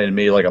anonymously donated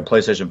me like a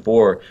PlayStation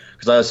 4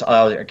 because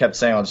I kept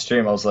saying on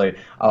stream I was like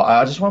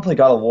I just want to play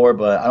God of War,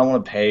 but I don't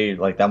want to pay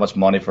like that much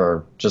money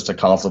for just a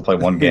console to play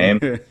one game.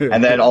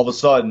 And then all of a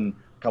sudden,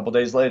 a couple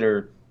days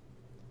later,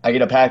 I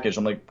get a package.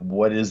 I'm like,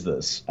 what is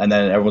this? And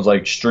then everyone's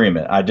like, stream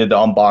it. I did the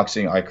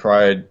unboxing. I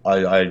cried.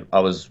 I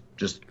was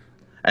just,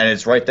 and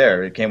it's right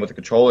there. It came with a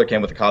controller. It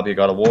came with a copy of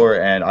God of War,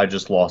 and I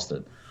just lost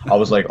it. I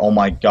was like, oh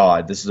my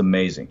God, this is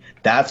amazing.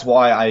 That's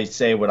why I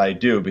say what I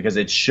do because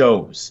it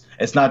shows.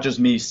 It's not just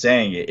me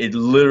saying it. It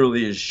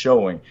literally is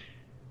showing.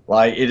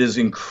 Like, it is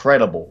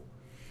incredible.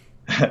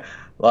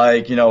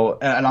 Like, and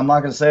I'm not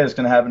gonna say it's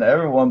gonna happen to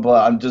everyone,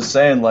 but I'm just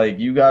saying, like,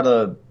 you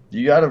gotta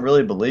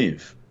really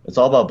believe. It's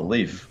all about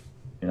belief.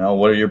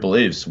 What are your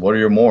beliefs? What are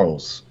your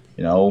morals?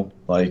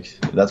 Like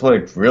that's what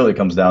it really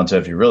comes down to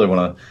if you really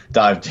want to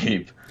dive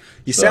deep.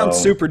 You sound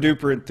So, super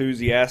duper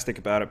enthusiastic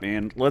about it,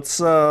 man. all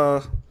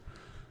Let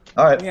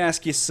right, me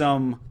ask you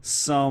some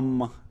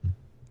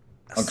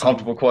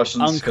uncomfortable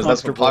questions because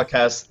uncomfortable.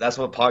 that's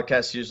what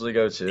podcasts usually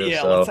go to.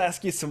 Yeah, let's So,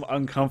 ask you some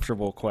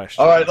uncomfortable all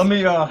right, let questions.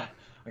 me.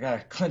 I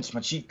gotta clench my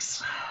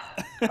cheeks.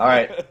 All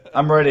right,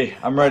 I'm ready.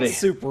 I'm Not ready.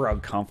 super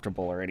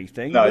uncomfortable or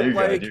anything, No, but you're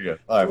good. like You're good.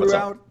 All right, what's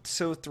up?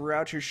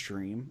 throughout your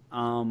stream,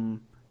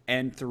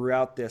 and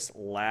throughout this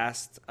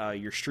last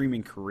your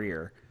streaming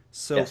career,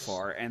 so Yes.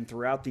 far, and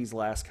throughout these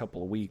last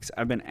couple of weeks,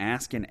 I've been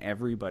asking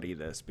everybody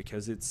this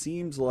because it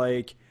seems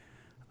like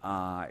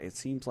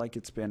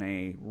it's been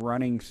a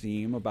running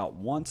theme. About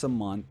once a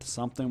month,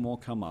 something will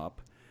come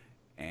up,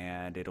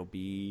 and it'll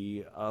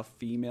be a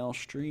female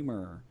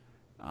streamer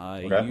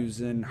Okay.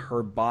 using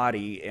her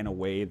body in a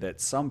way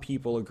that some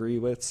people agree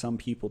with, some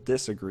people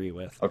disagree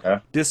with, Okay.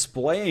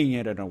 displaying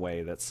it in a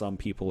way that some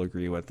people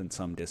agree with and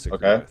some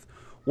disagree Okay. with.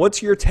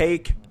 What's your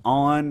take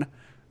on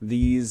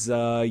these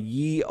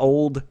ye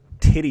old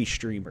titty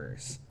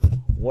streamers?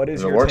 What If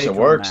is it your works, it take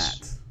on works.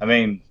 that? I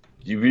mean,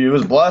 you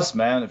was blessed,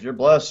 man. If you're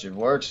blessed, it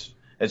works.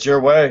 It's your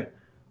way.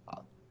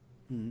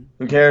 Hmm.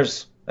 Who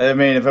cares? I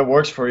mean, if it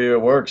works for you,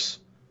 it works.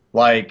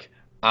 Like,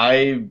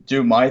 I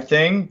do my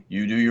thing,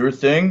 you do your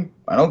thing.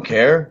 I don't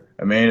care.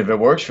 I mean, if it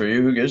works for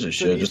you, who gives a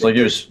So do shit? you Just like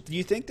think you.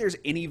 there's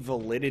any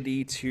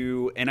validity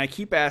to, and I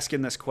keep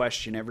asking this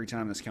question every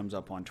time this comes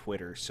up on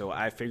Twitter, so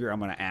I figure I'm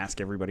going to ask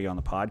everybody on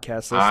the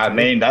podcast this I too.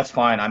 mean, that's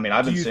fine. I mean,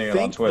 I've Do been you seeing it on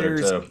think Twitter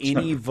there's too.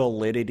 any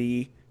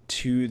validity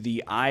to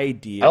the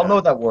I don't know idea?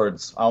 what that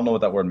words. I don't know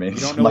what that word You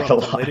means. don't I'm know not what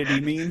gonna lie. validity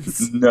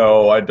means?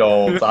 No, I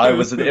don't. I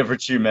was an do,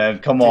 infantry man.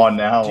 Come on do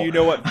now. you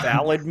know what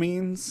valid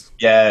means?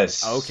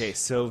 Okay, Yes.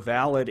 so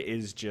valid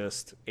is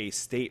just a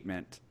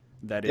statement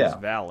that is Yeah.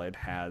 valid,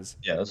 has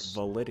Yes.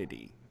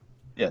 validity.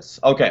 Yes.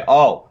 Okay.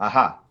 Oh,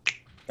 aha.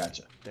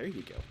 Gotcha. There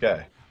you go.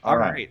 Okay. All All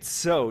right. right.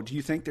 So, do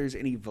you think there's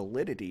any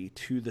validity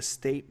to the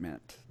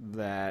statement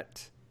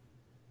that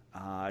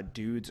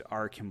dudes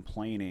are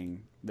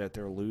complaining that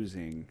they're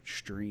losing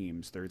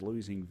streams, they're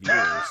losing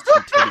viewers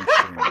to titty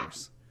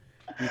streamers?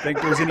 Do you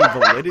think there's any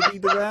validity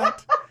to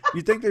that? Do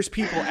you think there's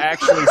people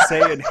actually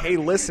saying, "Hey,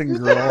 listen,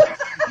 girl,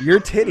 your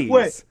Wait,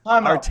 titties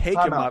time are out, time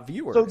taking my out.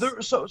 So viewers"?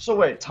 there, so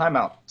wait, time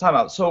out, time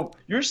out. So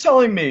you're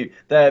telling me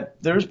that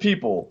there's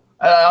people.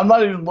 I'm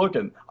not even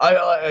looking.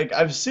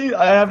 I've seen.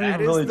 I haven't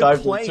That even is really the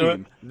dived into it.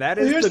 claim. That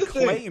But is here's the the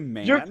thing. claim,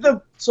 You're man.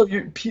 the so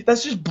you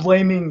that's just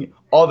blaming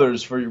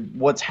others for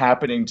what's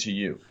happening to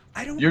you.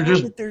 I don't You're know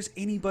just that there's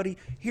anybody.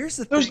 Here's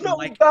the there's thing, no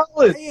like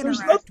valid. I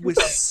There's interact nothing. with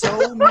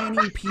so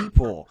many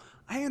people.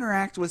 I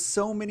interact with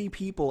so many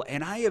people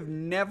and I have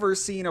never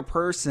seen a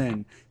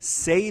person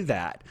say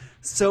that.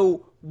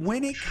 So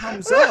when it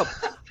comes up,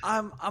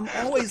 I'm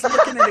always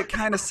looking at it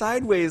kind of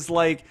sideways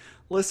like,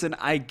 listen,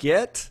 I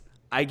get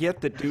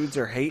that dudes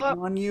are hating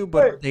on you,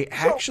 but Wait, are they so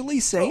actually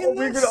saying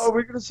are this?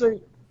 we gonna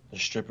say the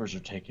strippers are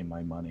taking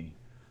my money,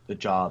 the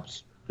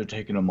jobs, they're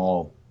taking them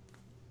all.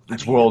 I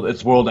mean,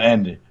 It's world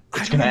end. I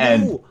It's gonna don't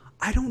end. know.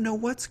 I don't know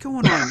what's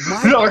going on.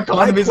 My Our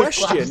my economy is a question,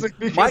 classic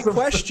my because of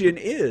question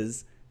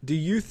is, do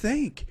you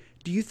think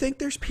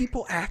there's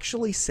people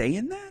actually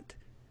saying that?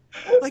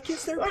 Like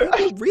is there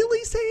people I,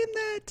 really saying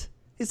that?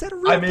 Is that a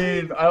I real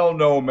thing? mean, I don't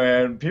know,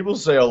 man. People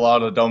say a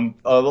lot of dumb.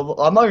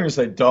 I'm not gonna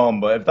say dumb,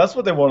 but if that's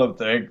what they want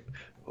to think,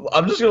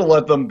 I'm just gonna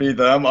let them be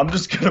them. I'm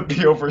just gonna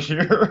be over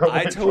here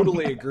I away from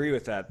totally them. agree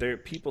with that. There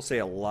people say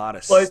a lot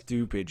of Like,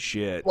 stupid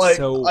shit. I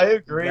So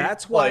agree.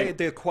 that's why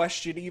the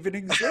question even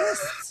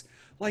exists.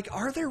 Like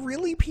are there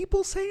really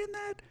people saying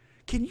that?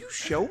 Can you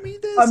show me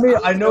I this? mean,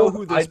 I want to know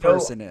who I this know.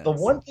 person The is.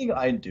 one thing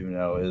I do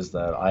know is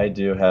that I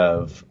do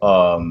have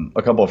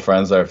a couple of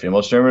friends that are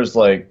female streamers.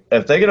 Like,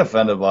 if they get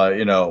offended by,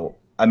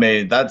 I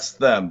mean, that's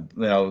them,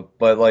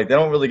 but like they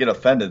don't really get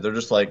offended. They're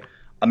just like,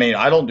 I mean,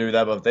 I don't do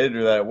that, but if they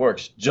do that, it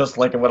works. Just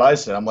like what I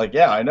said. I'm like,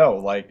 yeah, I know.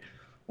 Like,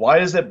 why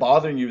is it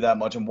bothering you that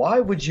much? And why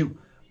would you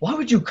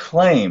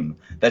claim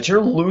that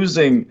you're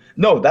losing?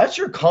 No, that's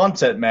your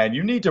content, man.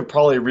 You need to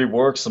probably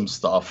rework some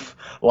stuff.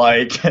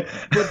 Like,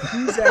 But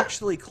who's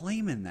actually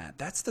claiming that?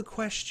 That's the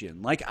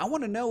question. Like, I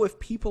want to know if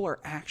people are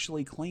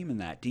actually claiming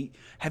that.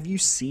 Have you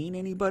seen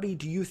anybody?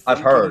 Do you think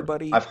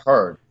anybody? I've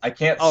heard. I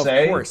can't Oh, of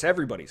say. course,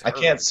 everybody's I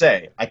can't heard.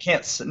 say. I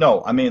can't.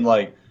 No, I mean,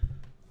 like,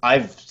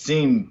 I've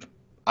seen,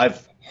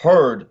 I've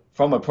heard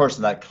from a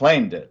person that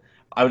claimed it.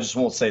 I just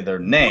won't say their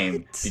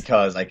name What?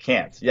 because I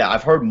can't. Yeah,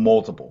 I've heard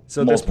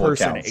So this multiple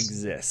person accounts.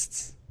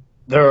 exists.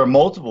 There are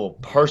multiple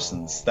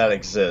persons that Oh,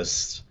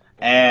 exist,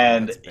 boy,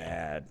 and that's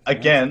bad. That's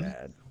again,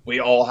 bad. we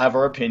all have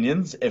our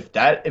opinions. If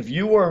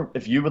you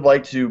would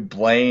like to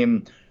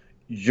blame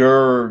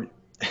your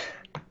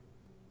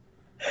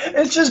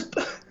it's just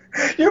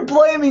you're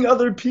blaming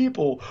other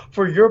people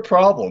for your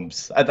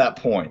problems at that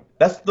point.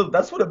 That's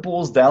what it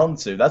boils down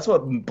to. That's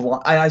what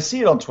I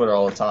see it on Twitter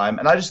all the time,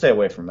 and I just stay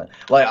away from it.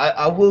 Like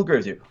I will agree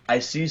with you. I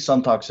see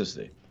some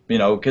toxicity,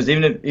 because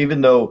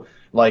even though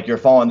like you're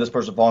following this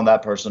person, following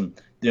that person,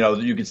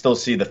 you can still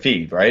see the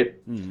feed, right?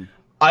 Hmm.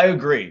 I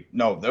agree.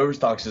 No, there was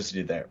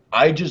toxicity there.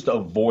 I just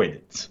avoid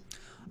it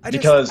I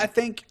because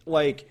think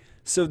like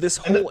so this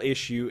and whole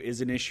issue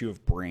is an issue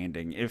of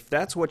branding. If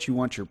that's what you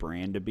want your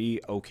brand to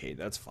be, okay,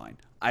 that's fine.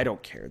 I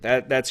don't care.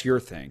 That's your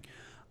thing.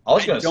 I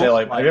was I gonna say, don't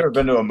like, have you ever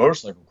been like to a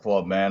motorcycle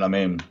club, man? I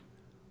mean,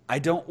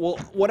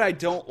 what I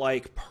don't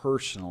like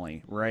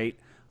personally, right?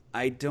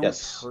 I don't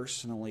yes.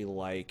 personally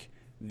like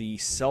the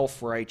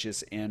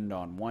self-righteous end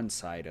on one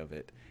side of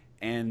it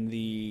and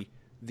the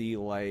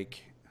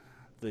like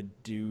the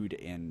dude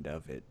end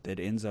of it that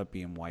ends up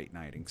being white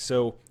knighting.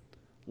 So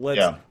Let's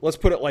Yeah. let's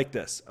put it like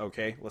this,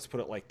 okay? Let's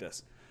put it like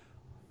this.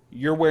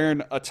 You're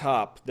wearing a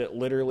top that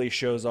literally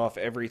shows off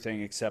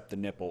everything except the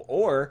nipple,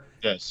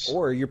 Yes.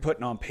 or you're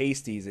putting on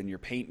pasties and you're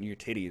painting your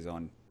titties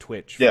on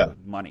Twitch Yeah. for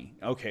money.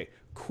 Okay,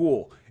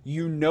 cool.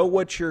 You know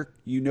what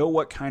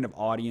kind of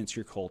audience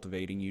you're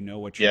cultivating. You know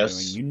what you're doing.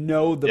 Yes. You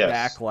know the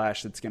Yes.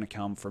 backlash that's going to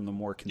come from the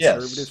more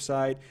conservative Yes.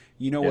 side.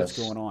 You know what's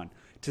Yes. going on.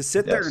 To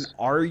sit there and Yes.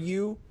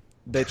 argue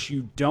that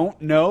you don't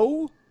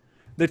know.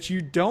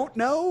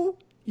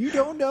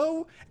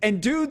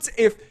 And dudes,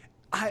 if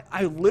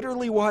I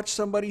literally watched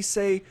somebody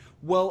say,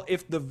 well,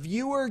 if the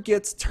viewer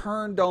gets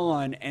turned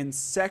on and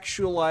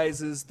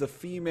sexualizes the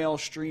female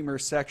streamer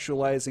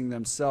sexualizing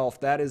themselves,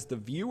 that is the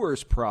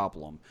viewer's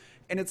problem.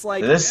 And it's Did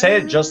like, they say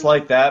it just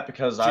like that?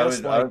 Because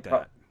just like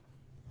that.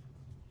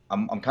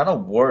 I'm kind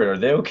of worried. Are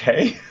they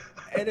okay?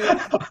 And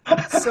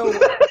so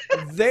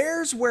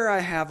there's where I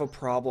have a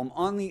problem.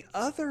 On the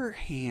other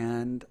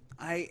hand,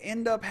 I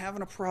end up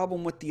having a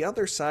problem with the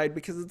other side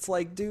because it's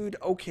like, dude,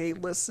 okay,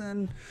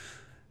 listen.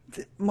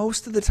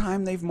 Most of the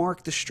time they've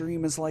marked the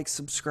stream as like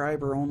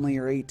subscriber only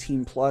or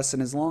 18 plus,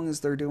 and as long as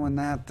they're doing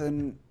that,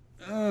 then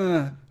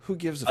who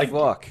gives a I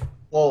fuck?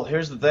 Well,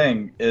 here's the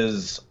thing: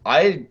 is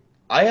I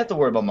have to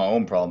worry about my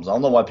own problems. I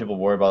don't know why people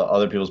worry about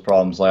other people's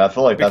problems. Like I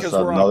feel like that's Because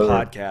we're on a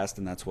another. podcast,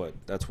 and that's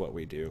what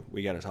we do.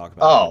 We got to talk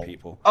about other Oh,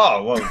 people.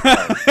 well, no.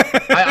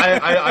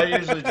 I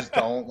usually just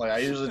don't. Like, I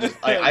usually just,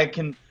 I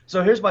can.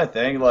 So here's my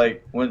thing.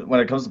 Like, when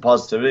it comes to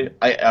positivity,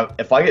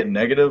 if I get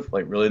negative,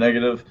 like really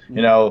negative,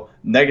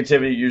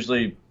 negativity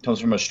usually comes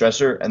from a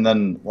stressor, and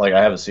then like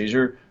I have a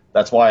seizure.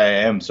 That's why I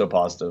am so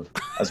positive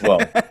as well.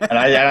 And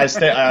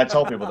I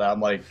tell people that I'm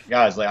like,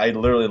 guys, like I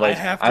literally I like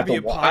have I to have be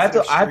a to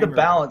positive I have to streamer.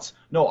 balance.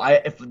 No,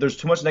 if there's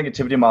too much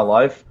negativity in my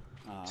life,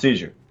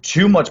 seizure.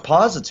 Too much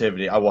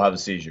positivity, I will have a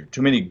seizure.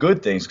 Too many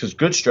good things, because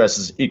good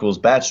stress equals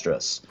bad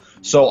stress.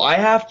 So I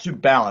have to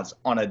balance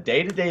on a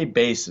day-to-day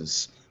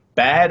basis,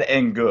 bad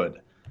and good.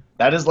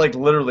 That is like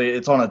literally,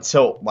 it's on a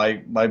tilt.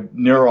 My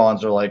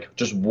neurons are like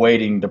just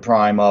waiting to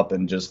prime up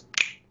and just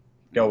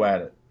go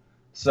at it.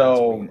 That's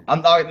So weird.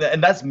 I'm not,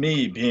 and that's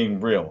me being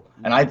real.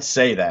 And I'd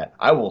say that.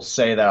 I will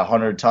say that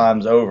 100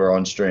 times over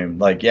on stream.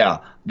 Like, yeah,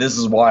 this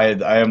is why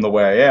I am the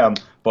way I am.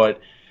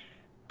 But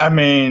I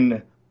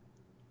mean,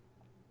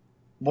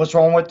 what's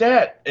wrong with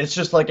that? It's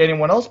just like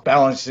anyone else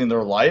balancing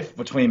their life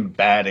between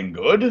bad and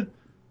good.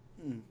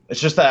 It's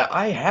just that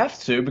I have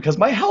to because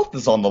my health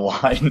is on the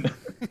line.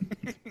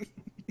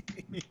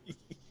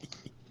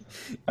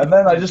 And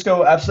then I just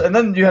go absolutely. And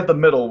then you have the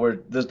middle where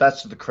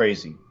that's the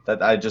crazy.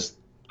 That I just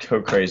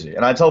go crazy.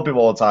 And I tell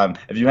people all the time,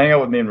 if you hang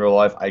out with me in real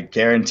life, I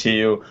guarantee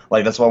you,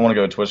 like that's why I want to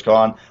go to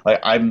TwitchCon. Like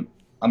I'm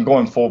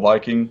going full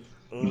Viking.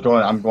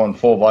 I'm going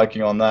full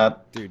Viking on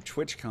that. Dude,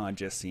 TwitchCon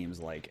just seems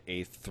like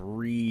a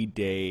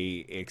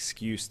 3-day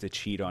excuse to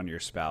cheat on your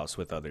spouse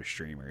with other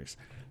streamers.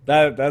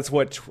 That's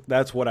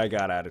what I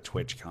got out of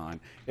TwitchCon.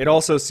 It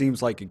also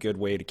seems like a good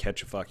way to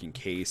catch a fucking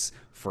case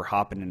for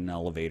hopping in an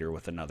elevator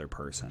with another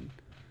person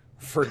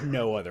for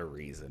no other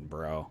reason,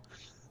 bro.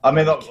 I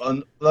mean,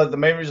 Like, the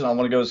main reason I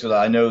want to go is because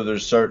I know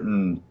there's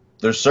certain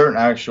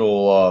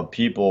actual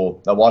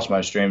people that watch my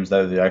streams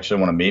that they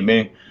actually want to meet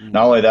me.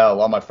 Not only that, a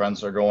lot of my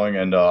friends are going,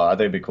 and I think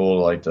it'd be cool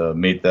to like to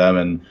meet them,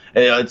 and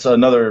it's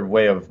another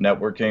way of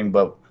networking.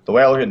 But the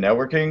way I look at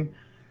networking,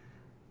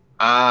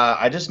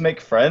 I just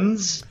make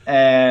friends,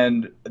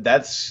 and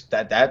that's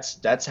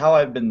how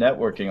I've been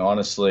networking.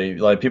 Honestly,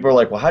 like people are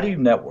like, "Well, how do you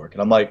network?"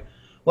 And I'm like,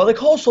 "Well, they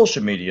call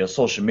social media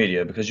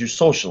because you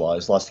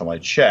socialize." Last time I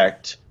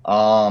checked.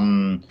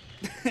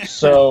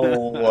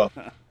 So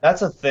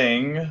that's a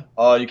thing.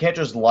 You can't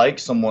just like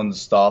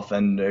someone's stuff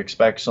and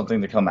expect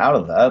something to come out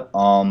of that.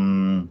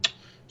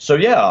 So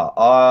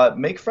yeah,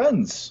 make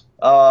friends.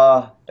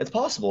 It's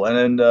possible,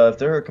 and then if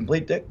they're a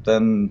complete dick,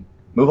 then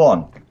move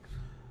on.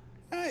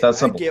 It's that I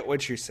simple. get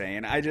what you're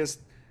saying. I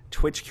just Oh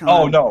TwitchCon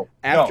no, no,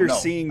 after no.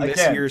 seeing this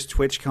Again, year's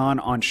TwitchCon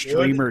on good.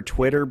 streamer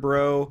Twitter,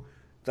 bro,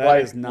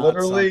 that is Like not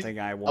literally, something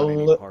I a want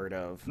any li part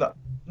of. no,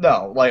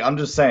 no. Like I'm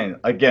just saying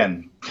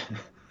again.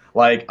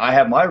 Like I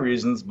have my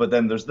reasons, but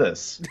then there's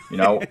this.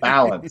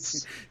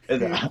 Balance.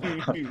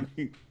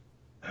 I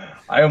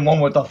am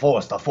one with the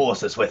Force. The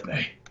Force is with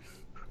me.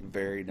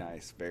 Very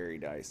nice, very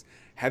nice.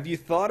 Have you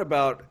thought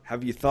about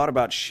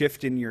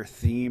shifting your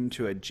theme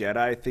to a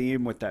Jedi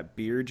theme with that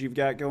beard you've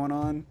got going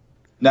on?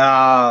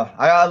 Nah,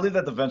 I leave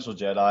that to Vengeful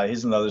Jedi.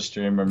 He's another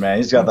streamer, man.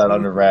 He's got that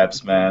under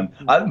wraps, man.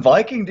 I'm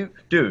Viking,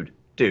 dude.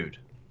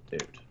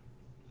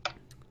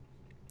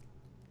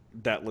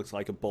 That looks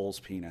like a bull's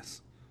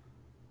penis.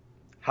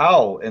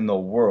 How in the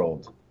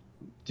world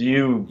do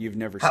you? You've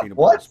never How, seen a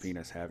what? bull's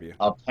penis, have you?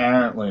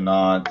 Apparently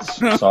not.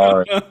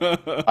 Sorry,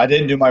 I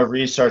didn't do my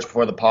research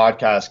before the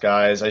podcast,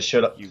 guys. I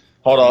should have. You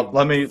Hold up. you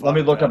Let me fucked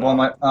look that up on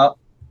up. my.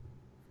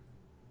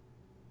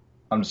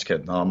 I'm just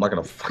kidding. No, I'm not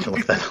gonna fucking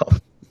look that up.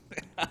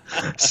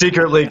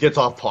 Secretly gets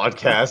off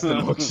podcast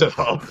and looks it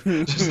up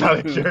just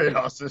out of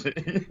curiosity.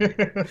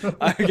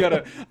 I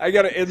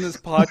gotta end this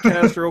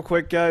podcast real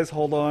quick, guys.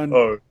 Hold on. Oh,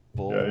 yeah, you're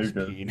Bull's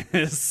good.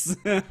 penis.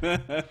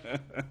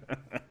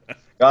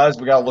 Guys,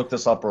 we gotta look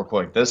this up real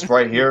quick. This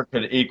right here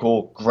could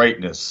equal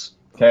greatness.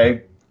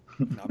 Okay.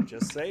 I'm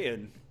just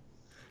saying.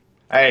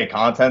 Hey,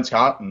 content's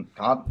continent.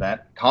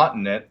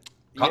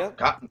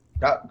 Yep.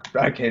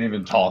 I can't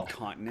even talk.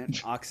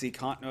 Continent,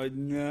 oxycontin.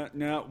 No,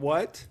 no,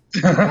 what?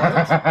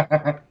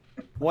 What?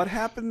 What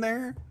happened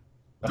there?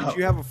 Did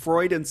you have a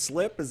Freudian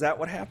slip? Is that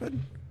what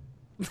happened?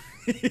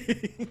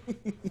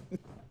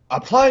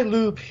 Apply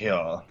loop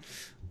here.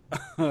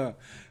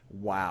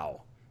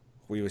 Wow.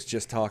 We was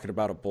just talking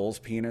about a bull's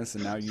penis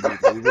and now you need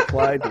lube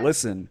applied?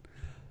 Listen,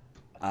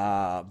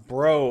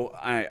 bro,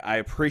 I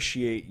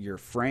appreciate your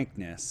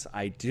frankness.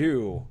 I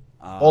do.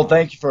 Well,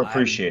 thank you for I'm.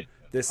 appreciating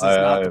it. This I, is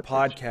not I the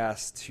appreciate it.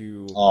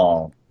 podcast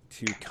Oh.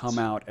 to come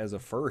out as a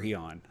furry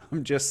on.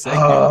 I'm just saying.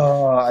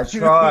 Oh, I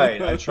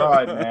tried. I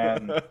tried,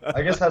 man.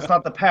 I guess that's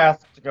not the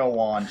path to go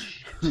on.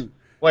 Shit.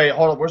 Wait,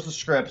 hold on. Where's the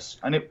scripts?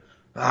 I need.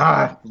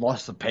 Ah, I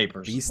lost the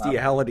papers.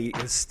 Bestiality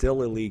is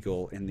still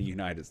illegal in the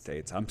United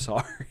States. I'm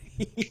sorry.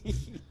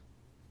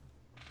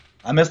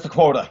 I missed the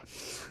quota.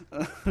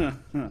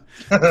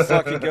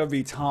 Fucking gonna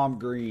be Tom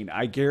Green.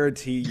 I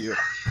guarantee you.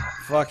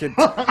 Fucking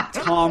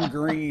Tom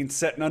Green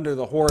sitting under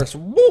the horse.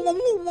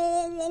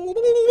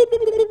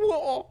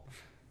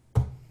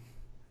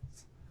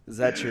 Is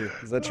that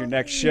your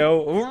next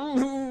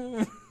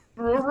show?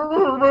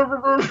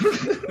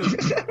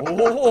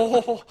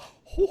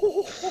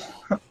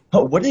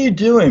 Oh, what are you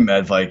doing,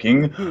 Mad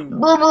Viking? We call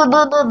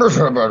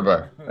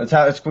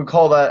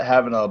that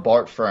having a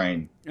Bart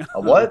frame.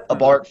 A what? A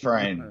Bart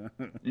frame.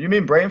 You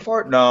mean brain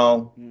fart?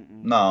 No.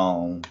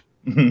 No.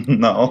 Not even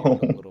No.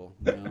 a little.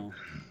 No.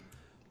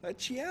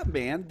 But yeah,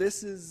 man,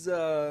 this has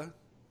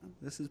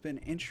been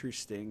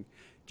interesting.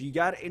 Do you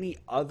got any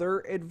other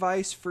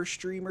advice for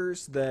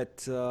streamers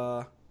that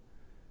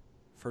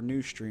for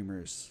new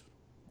streamers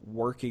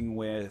working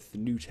with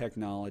new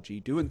technology,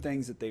 doing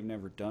things that they've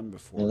never done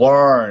before?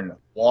 Learn.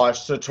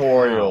 Watch How?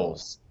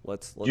 tutorials.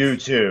 Let's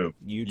YouTube.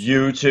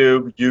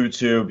 YouTube.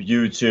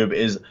 YouTube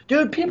is,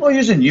 dude, people are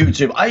using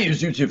YouTube. I use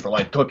YouTube for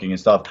like cooking and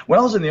stuff. When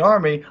I was in the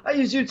army, I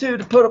used YouTube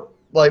to put up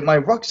like my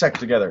rucksack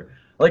together.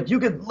 Like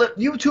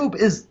YouTube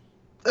is,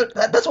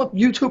 that's what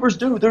YouTubers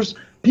do. There's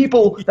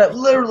people that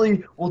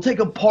literally will take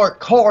apart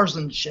cars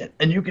and shit,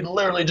 and you can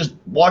literally just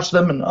watch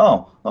them and,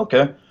 oh,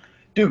 okay.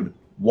 Dude,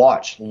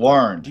 watch, Do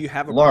learn, you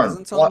have a learn.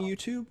 presence on What?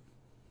 YouTube?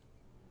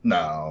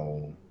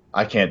 No,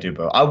 I can't do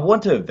both. I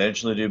want to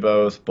eventually do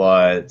both,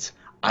 but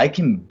I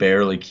can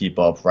barely keep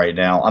up right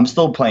now. I'm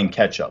still playing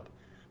catch up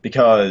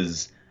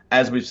because,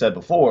 as we've said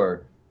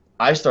before,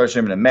 I started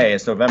streaming in May.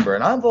 It's November,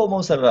 and I'm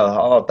almost at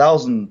a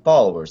thousand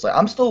followers. Like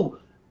I'm still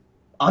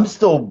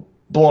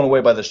blown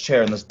away by this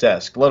chair and this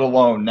desk. Let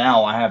alone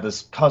now I have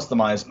this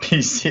customized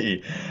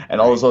PC and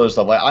all this Right. other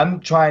stuff. Like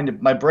I'm trying to,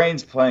 my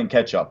brain's playing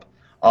catch up.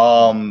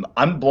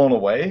 I'm blown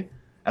away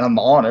and I'm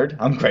honored.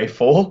 I'm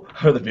grateful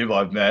for the people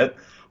I've met.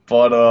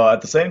 But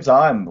at the same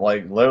time,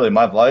 like literally,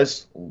 my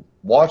advice: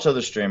 watch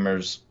other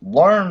streamers,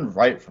 learn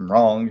right from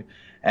wrong,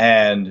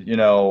 and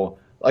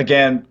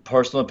again,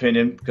 personal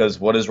opinion because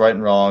what is right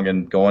and wrong,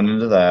 and going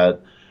into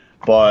that.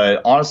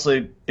 But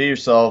honestly, be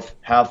yourself,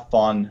 have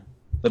fun.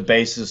 The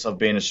basis of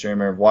being a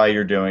streamer, why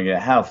you're doing it,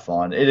 have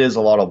fun. It is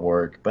a lot of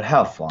work, but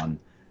have fun.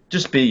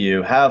 Just be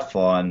you, have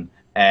fun,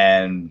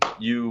 and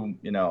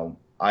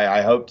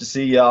I hope to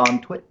see you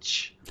on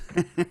Twitch.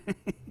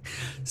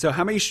 So,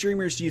 how many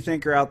streamers do you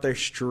think are out there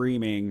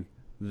streaming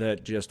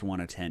that just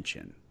want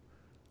attention?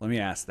 Let me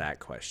ask that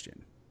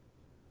question.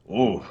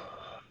 Ooh,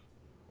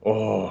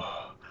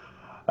 oh,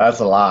 that's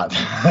a lot.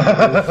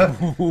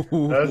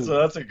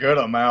 That's a good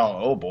amount.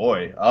 Oh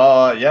boy.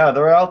 Yeah,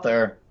 they're out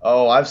there.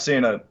 Oh, I've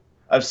seen it.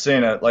 I've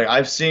seen it. Like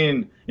I've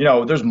seen,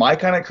 there's my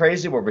kind of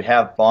crazy where we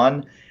have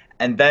fun,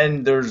 and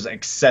then there's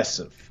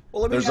excessive.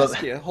 Well, let me There's a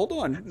ask you. Hold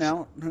on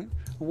now.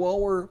 While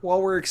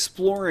we're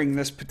exploring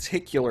this uh-oh,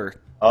 particular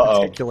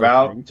thing,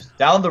 round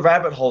down the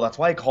rabbit hole. That's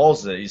why he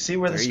calls it. You see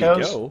where there this you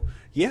goes? go.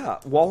 Yeah,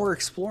 while we're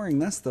exploring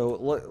this,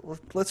 though,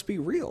 let's be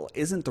real.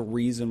 Isn't the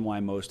reason why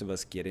most of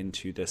us get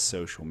into this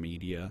social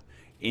media,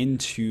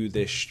 into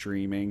this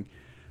streaming,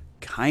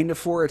 kind of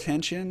for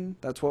attention?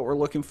 That's what we're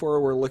looking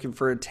for. We're looking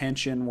for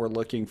attention. We're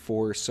looking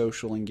for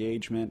social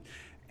engagement.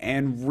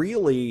 And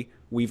really,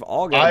 we've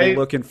all got to be I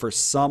looking for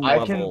some I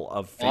can level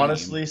of fame.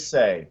 honestly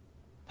say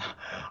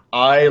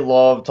I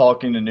love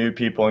talking to new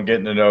people and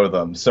getting to know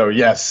them. So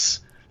yes,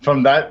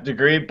 from that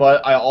degree.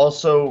 But I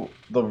also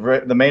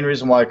the main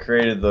reason why I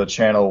created the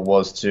channel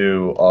was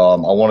to I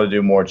want to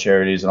do more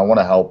charities and I want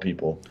to help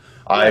people.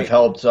 I've Right.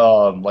 helped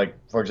like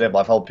for example,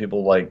 I've helped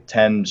people like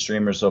 10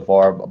 streamers so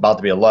far, about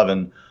to be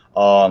 11,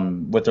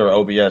 with their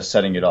OBS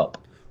setting it up.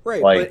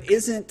 Right, but Like,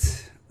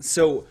 isn't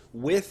so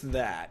with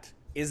that,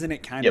 isn't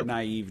it kind of yep.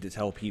 naive to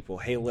tell people,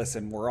 "Hey,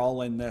 listen, we're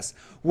all in this.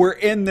 We're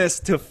in this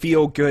to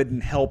feel good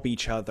and help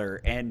each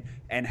other and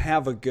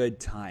have a good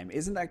time."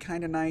 Isn't that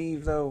kind of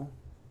naive though?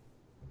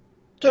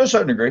 To a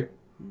certain degree.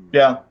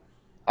 Yeah.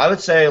 I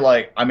would say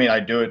like I mean I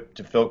do it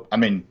to feel I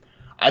mean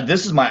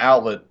this is my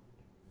outlet.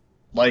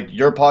 Like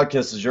your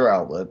podcast is your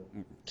outlet.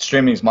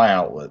 Streaming is my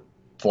outlet.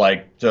 To,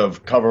 like to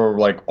cover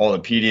like all the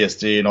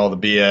PTSD and all the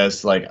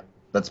BS. Like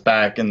that's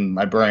back in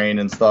my brain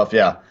and stuff.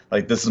 Yeah,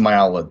 like this is my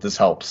outlet. This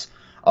helps.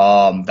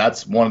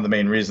 That's one of the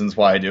main reasons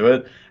why I do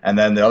it. And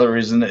then the other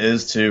reason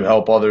is to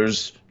help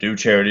others do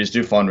charities,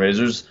 do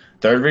fundraisers.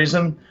 Third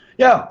reason,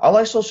 yeah, I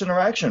like social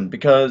interaction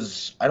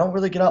because I don't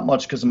really get out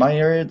much because in my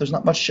area there's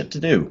not much shit to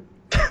do.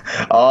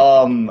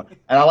 And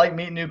I like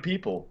meeting new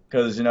people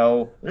because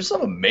there's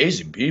some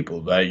amazing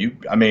people that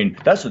I mean,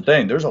 that's the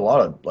thing. There's a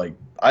lot of like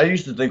I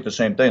used to think the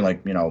same thing,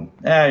 like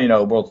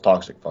world's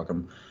toxic, fuck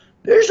them.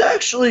 There's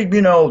actually,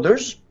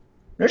 there's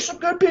some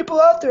good people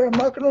out there. I'm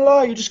not gonna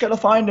lie. You just gotta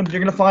find them. You're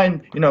gonna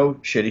find,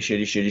 shitty,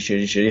 shitty, shitty,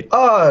 shitty, shitty.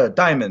 Ah,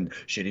 diamond.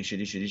 Shitty,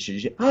 shitty, shitty,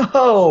 shitty, shitty.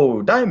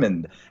 Oh,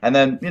 diamond. And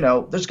then,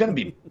 there's gonna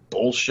be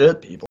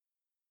bullshit people,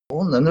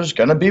 and then there's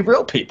gonna be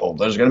real people.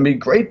 There's gonna be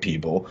great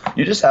people.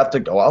 You just have to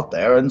go out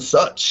there and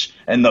search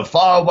in the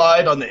far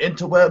wide on the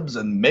interwebs,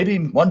 and maybe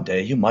one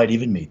day you might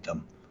even meet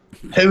them.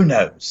 Who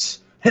knows?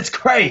 It's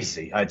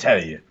crazy, I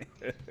tell you.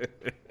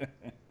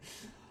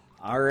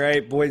 All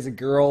right, boys and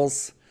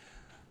girls.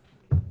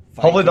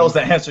 Hopefully that was the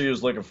Vikings. answer you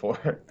was looking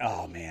for.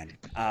 Oh man,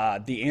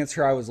 the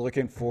answer I was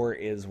looking for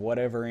is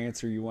whatever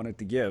answer you wanted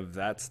to give.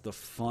 That's the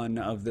fun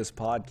of this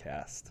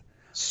podcast.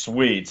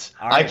 Sweet.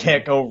 All I right,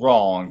 can't go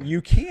wrong.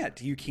 you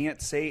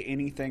can't say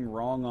anything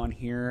wrong on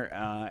here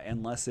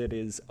unless it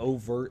is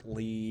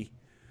overtly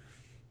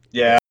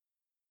Yeah,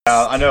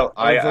 I know.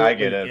 I get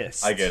overtly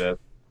it. I get ist. it.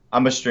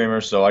 I'm a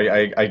streamer, so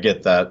I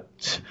get that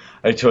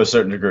to a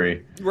certain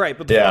degree. Right,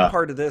 but the fun Yeah.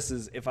 part of this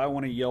is if I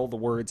want to yell the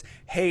words,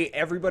 "Hey,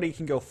 everybody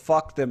can go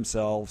fuck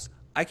themselves,"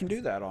 I can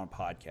do that on a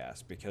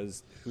podcast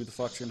because who the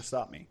fuck's going to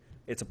stop me?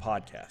 It's a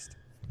podcast.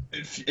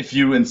 If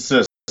you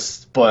insist,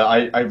 but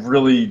I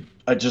really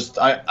I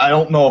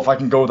don't know if I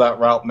can go that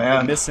route, You're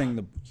man. missing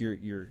the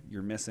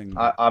you're missing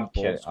the I'm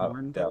kidding. bull's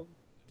horn Yeah. though.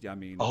 Yeah, I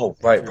mean, Oh,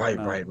 if right, you're right,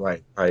 gonna right,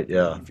 right, right.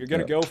 Yeah. if you're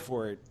gonna Yeah. go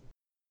for it,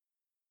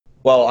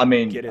 Well, I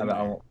mean, get in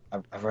there.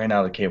 I ran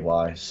out of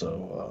KY,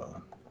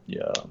 so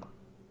yeah.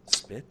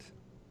 Spit.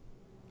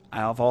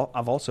 I've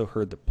also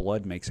heard that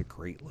blood makes a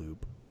great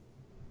lube.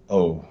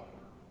 Oh,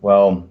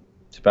 well,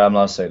 too bad I'm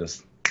not a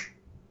sadist.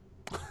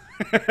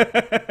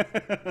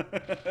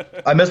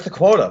 I missed the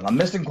quota. I'm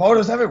missing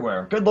quotas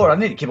everywhere. Good Lord, I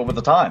need to keep up with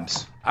the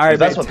times. All Because right, man.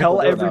 that's what people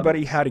Tell do everybody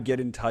nowadays. how to get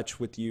in touch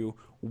with you.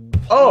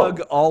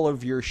 Plug Oh, all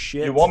of your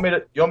shit. you want me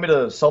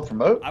to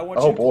self-promote? I want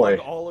Oh you to plug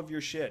boy. all of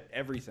your shit,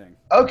 everything.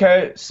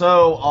 Okay,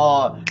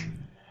 so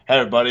hey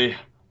everybody.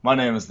 My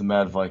name is the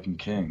Mad Viking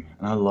King,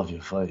 and I love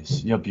your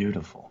face. You're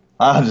beautiful.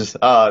 I'm just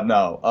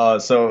no.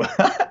 So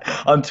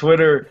on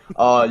Twitter,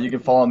 you can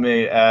follow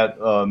me at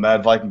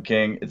Mad Viking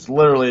King. It's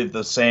literally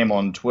the same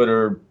on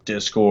Twitter,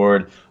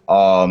 Discord,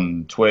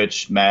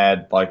 Twitch,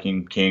 Mad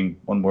Viking King,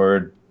 one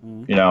word,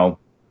 Mhm. you know,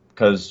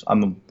 because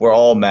we're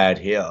all mad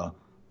here.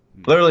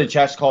 Literally,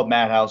 chat's called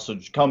Madhouse, so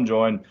just come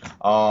join.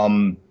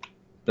 Yeah,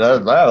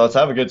 let's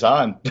have a good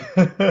time.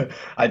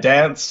 I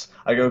dance,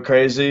 I go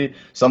crazy.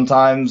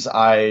 Sometimes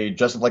I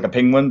dress up like a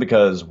penguin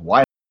because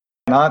why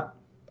not?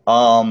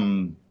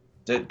 Um,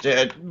 it's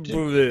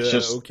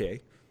just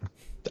Okay.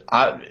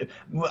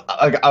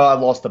 I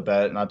lost a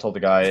bet, and I told the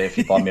guy if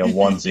he bought me a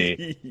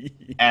onesie,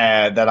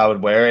 and that I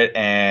would wear it.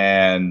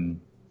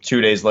 And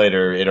 2 days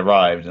later, it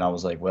arrived, and I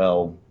was like,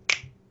 well.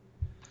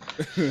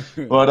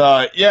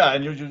 But yeah,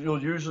 and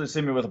you'll usually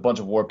see me with a bunch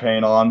of war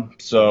paint on.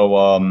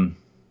 So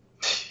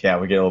yeah,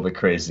 we get a little bit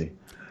crazy.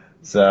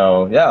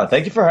 So yeah,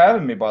 thank you for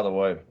having me, by the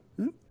way.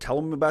 Tell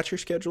them about your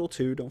schedule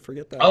too. Don't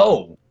forget that.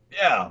 Oh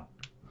yeah,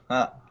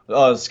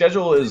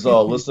 schedule is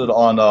listed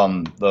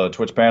on the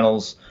Twitch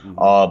panels, Hmm.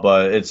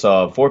 but it's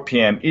 4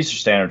 p.m. Eastern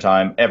Standard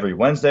Time every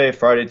Wednesday,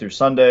 Friday through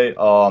Sunday.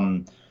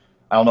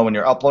 I don't know when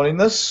you're uploading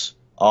this,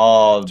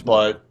 Tomorrow,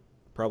 but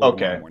probably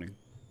tomorrow okay. morning.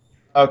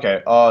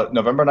 Okay,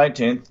 November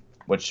 19th,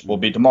 which will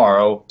Hmm. be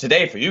tomorrow,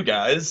 today for you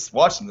guys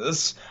watching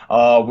this,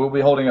 we'll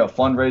be holding a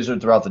fundraiser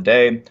throughout the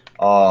day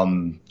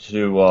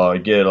to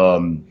get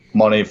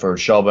money for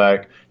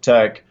Shellback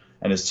Tech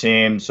and his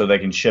team so they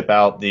can ship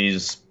out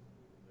these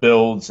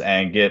builds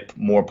and get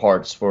more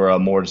parts for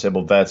more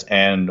disabled vets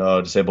and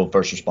disabled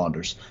first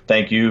responders.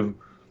 Thank you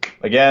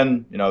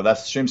again.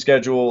 That's the stream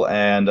schedule,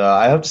 and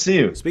I hope to see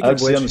you. I Speaking hope of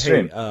to see you on which, the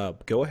hey, stream.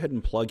 go ahead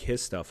and plug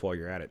his stuff while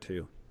you're at it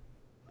too.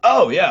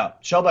 Oh yeah,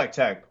 Shellback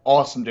Tech,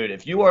 awesome dude.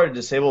 If you are a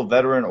disabled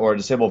veteran or a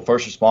disabled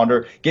first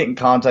responder, get in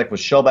contact with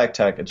Shellback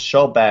Tech. It's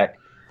Shellback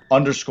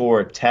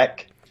underscore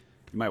Tech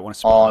You might want to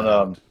spell on that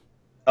out.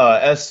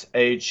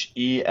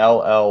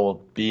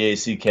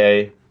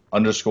 SHELLBACK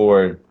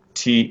underscore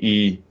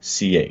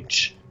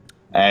TECH,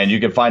 and you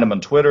Nice. can find him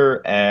on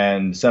Twitter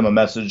and send him a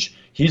message.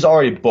 He's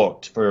already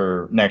booked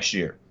for next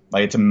year.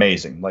 Like it's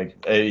amazing.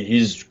 Like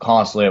he's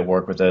constantly at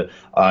work with it,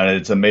 and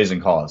it's an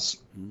amazing cause.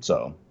 Mhm.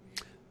 So.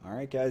 All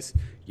right, guys.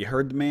 You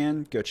heard the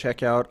man. Go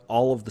check out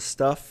all of the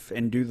stuff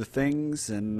and do the things and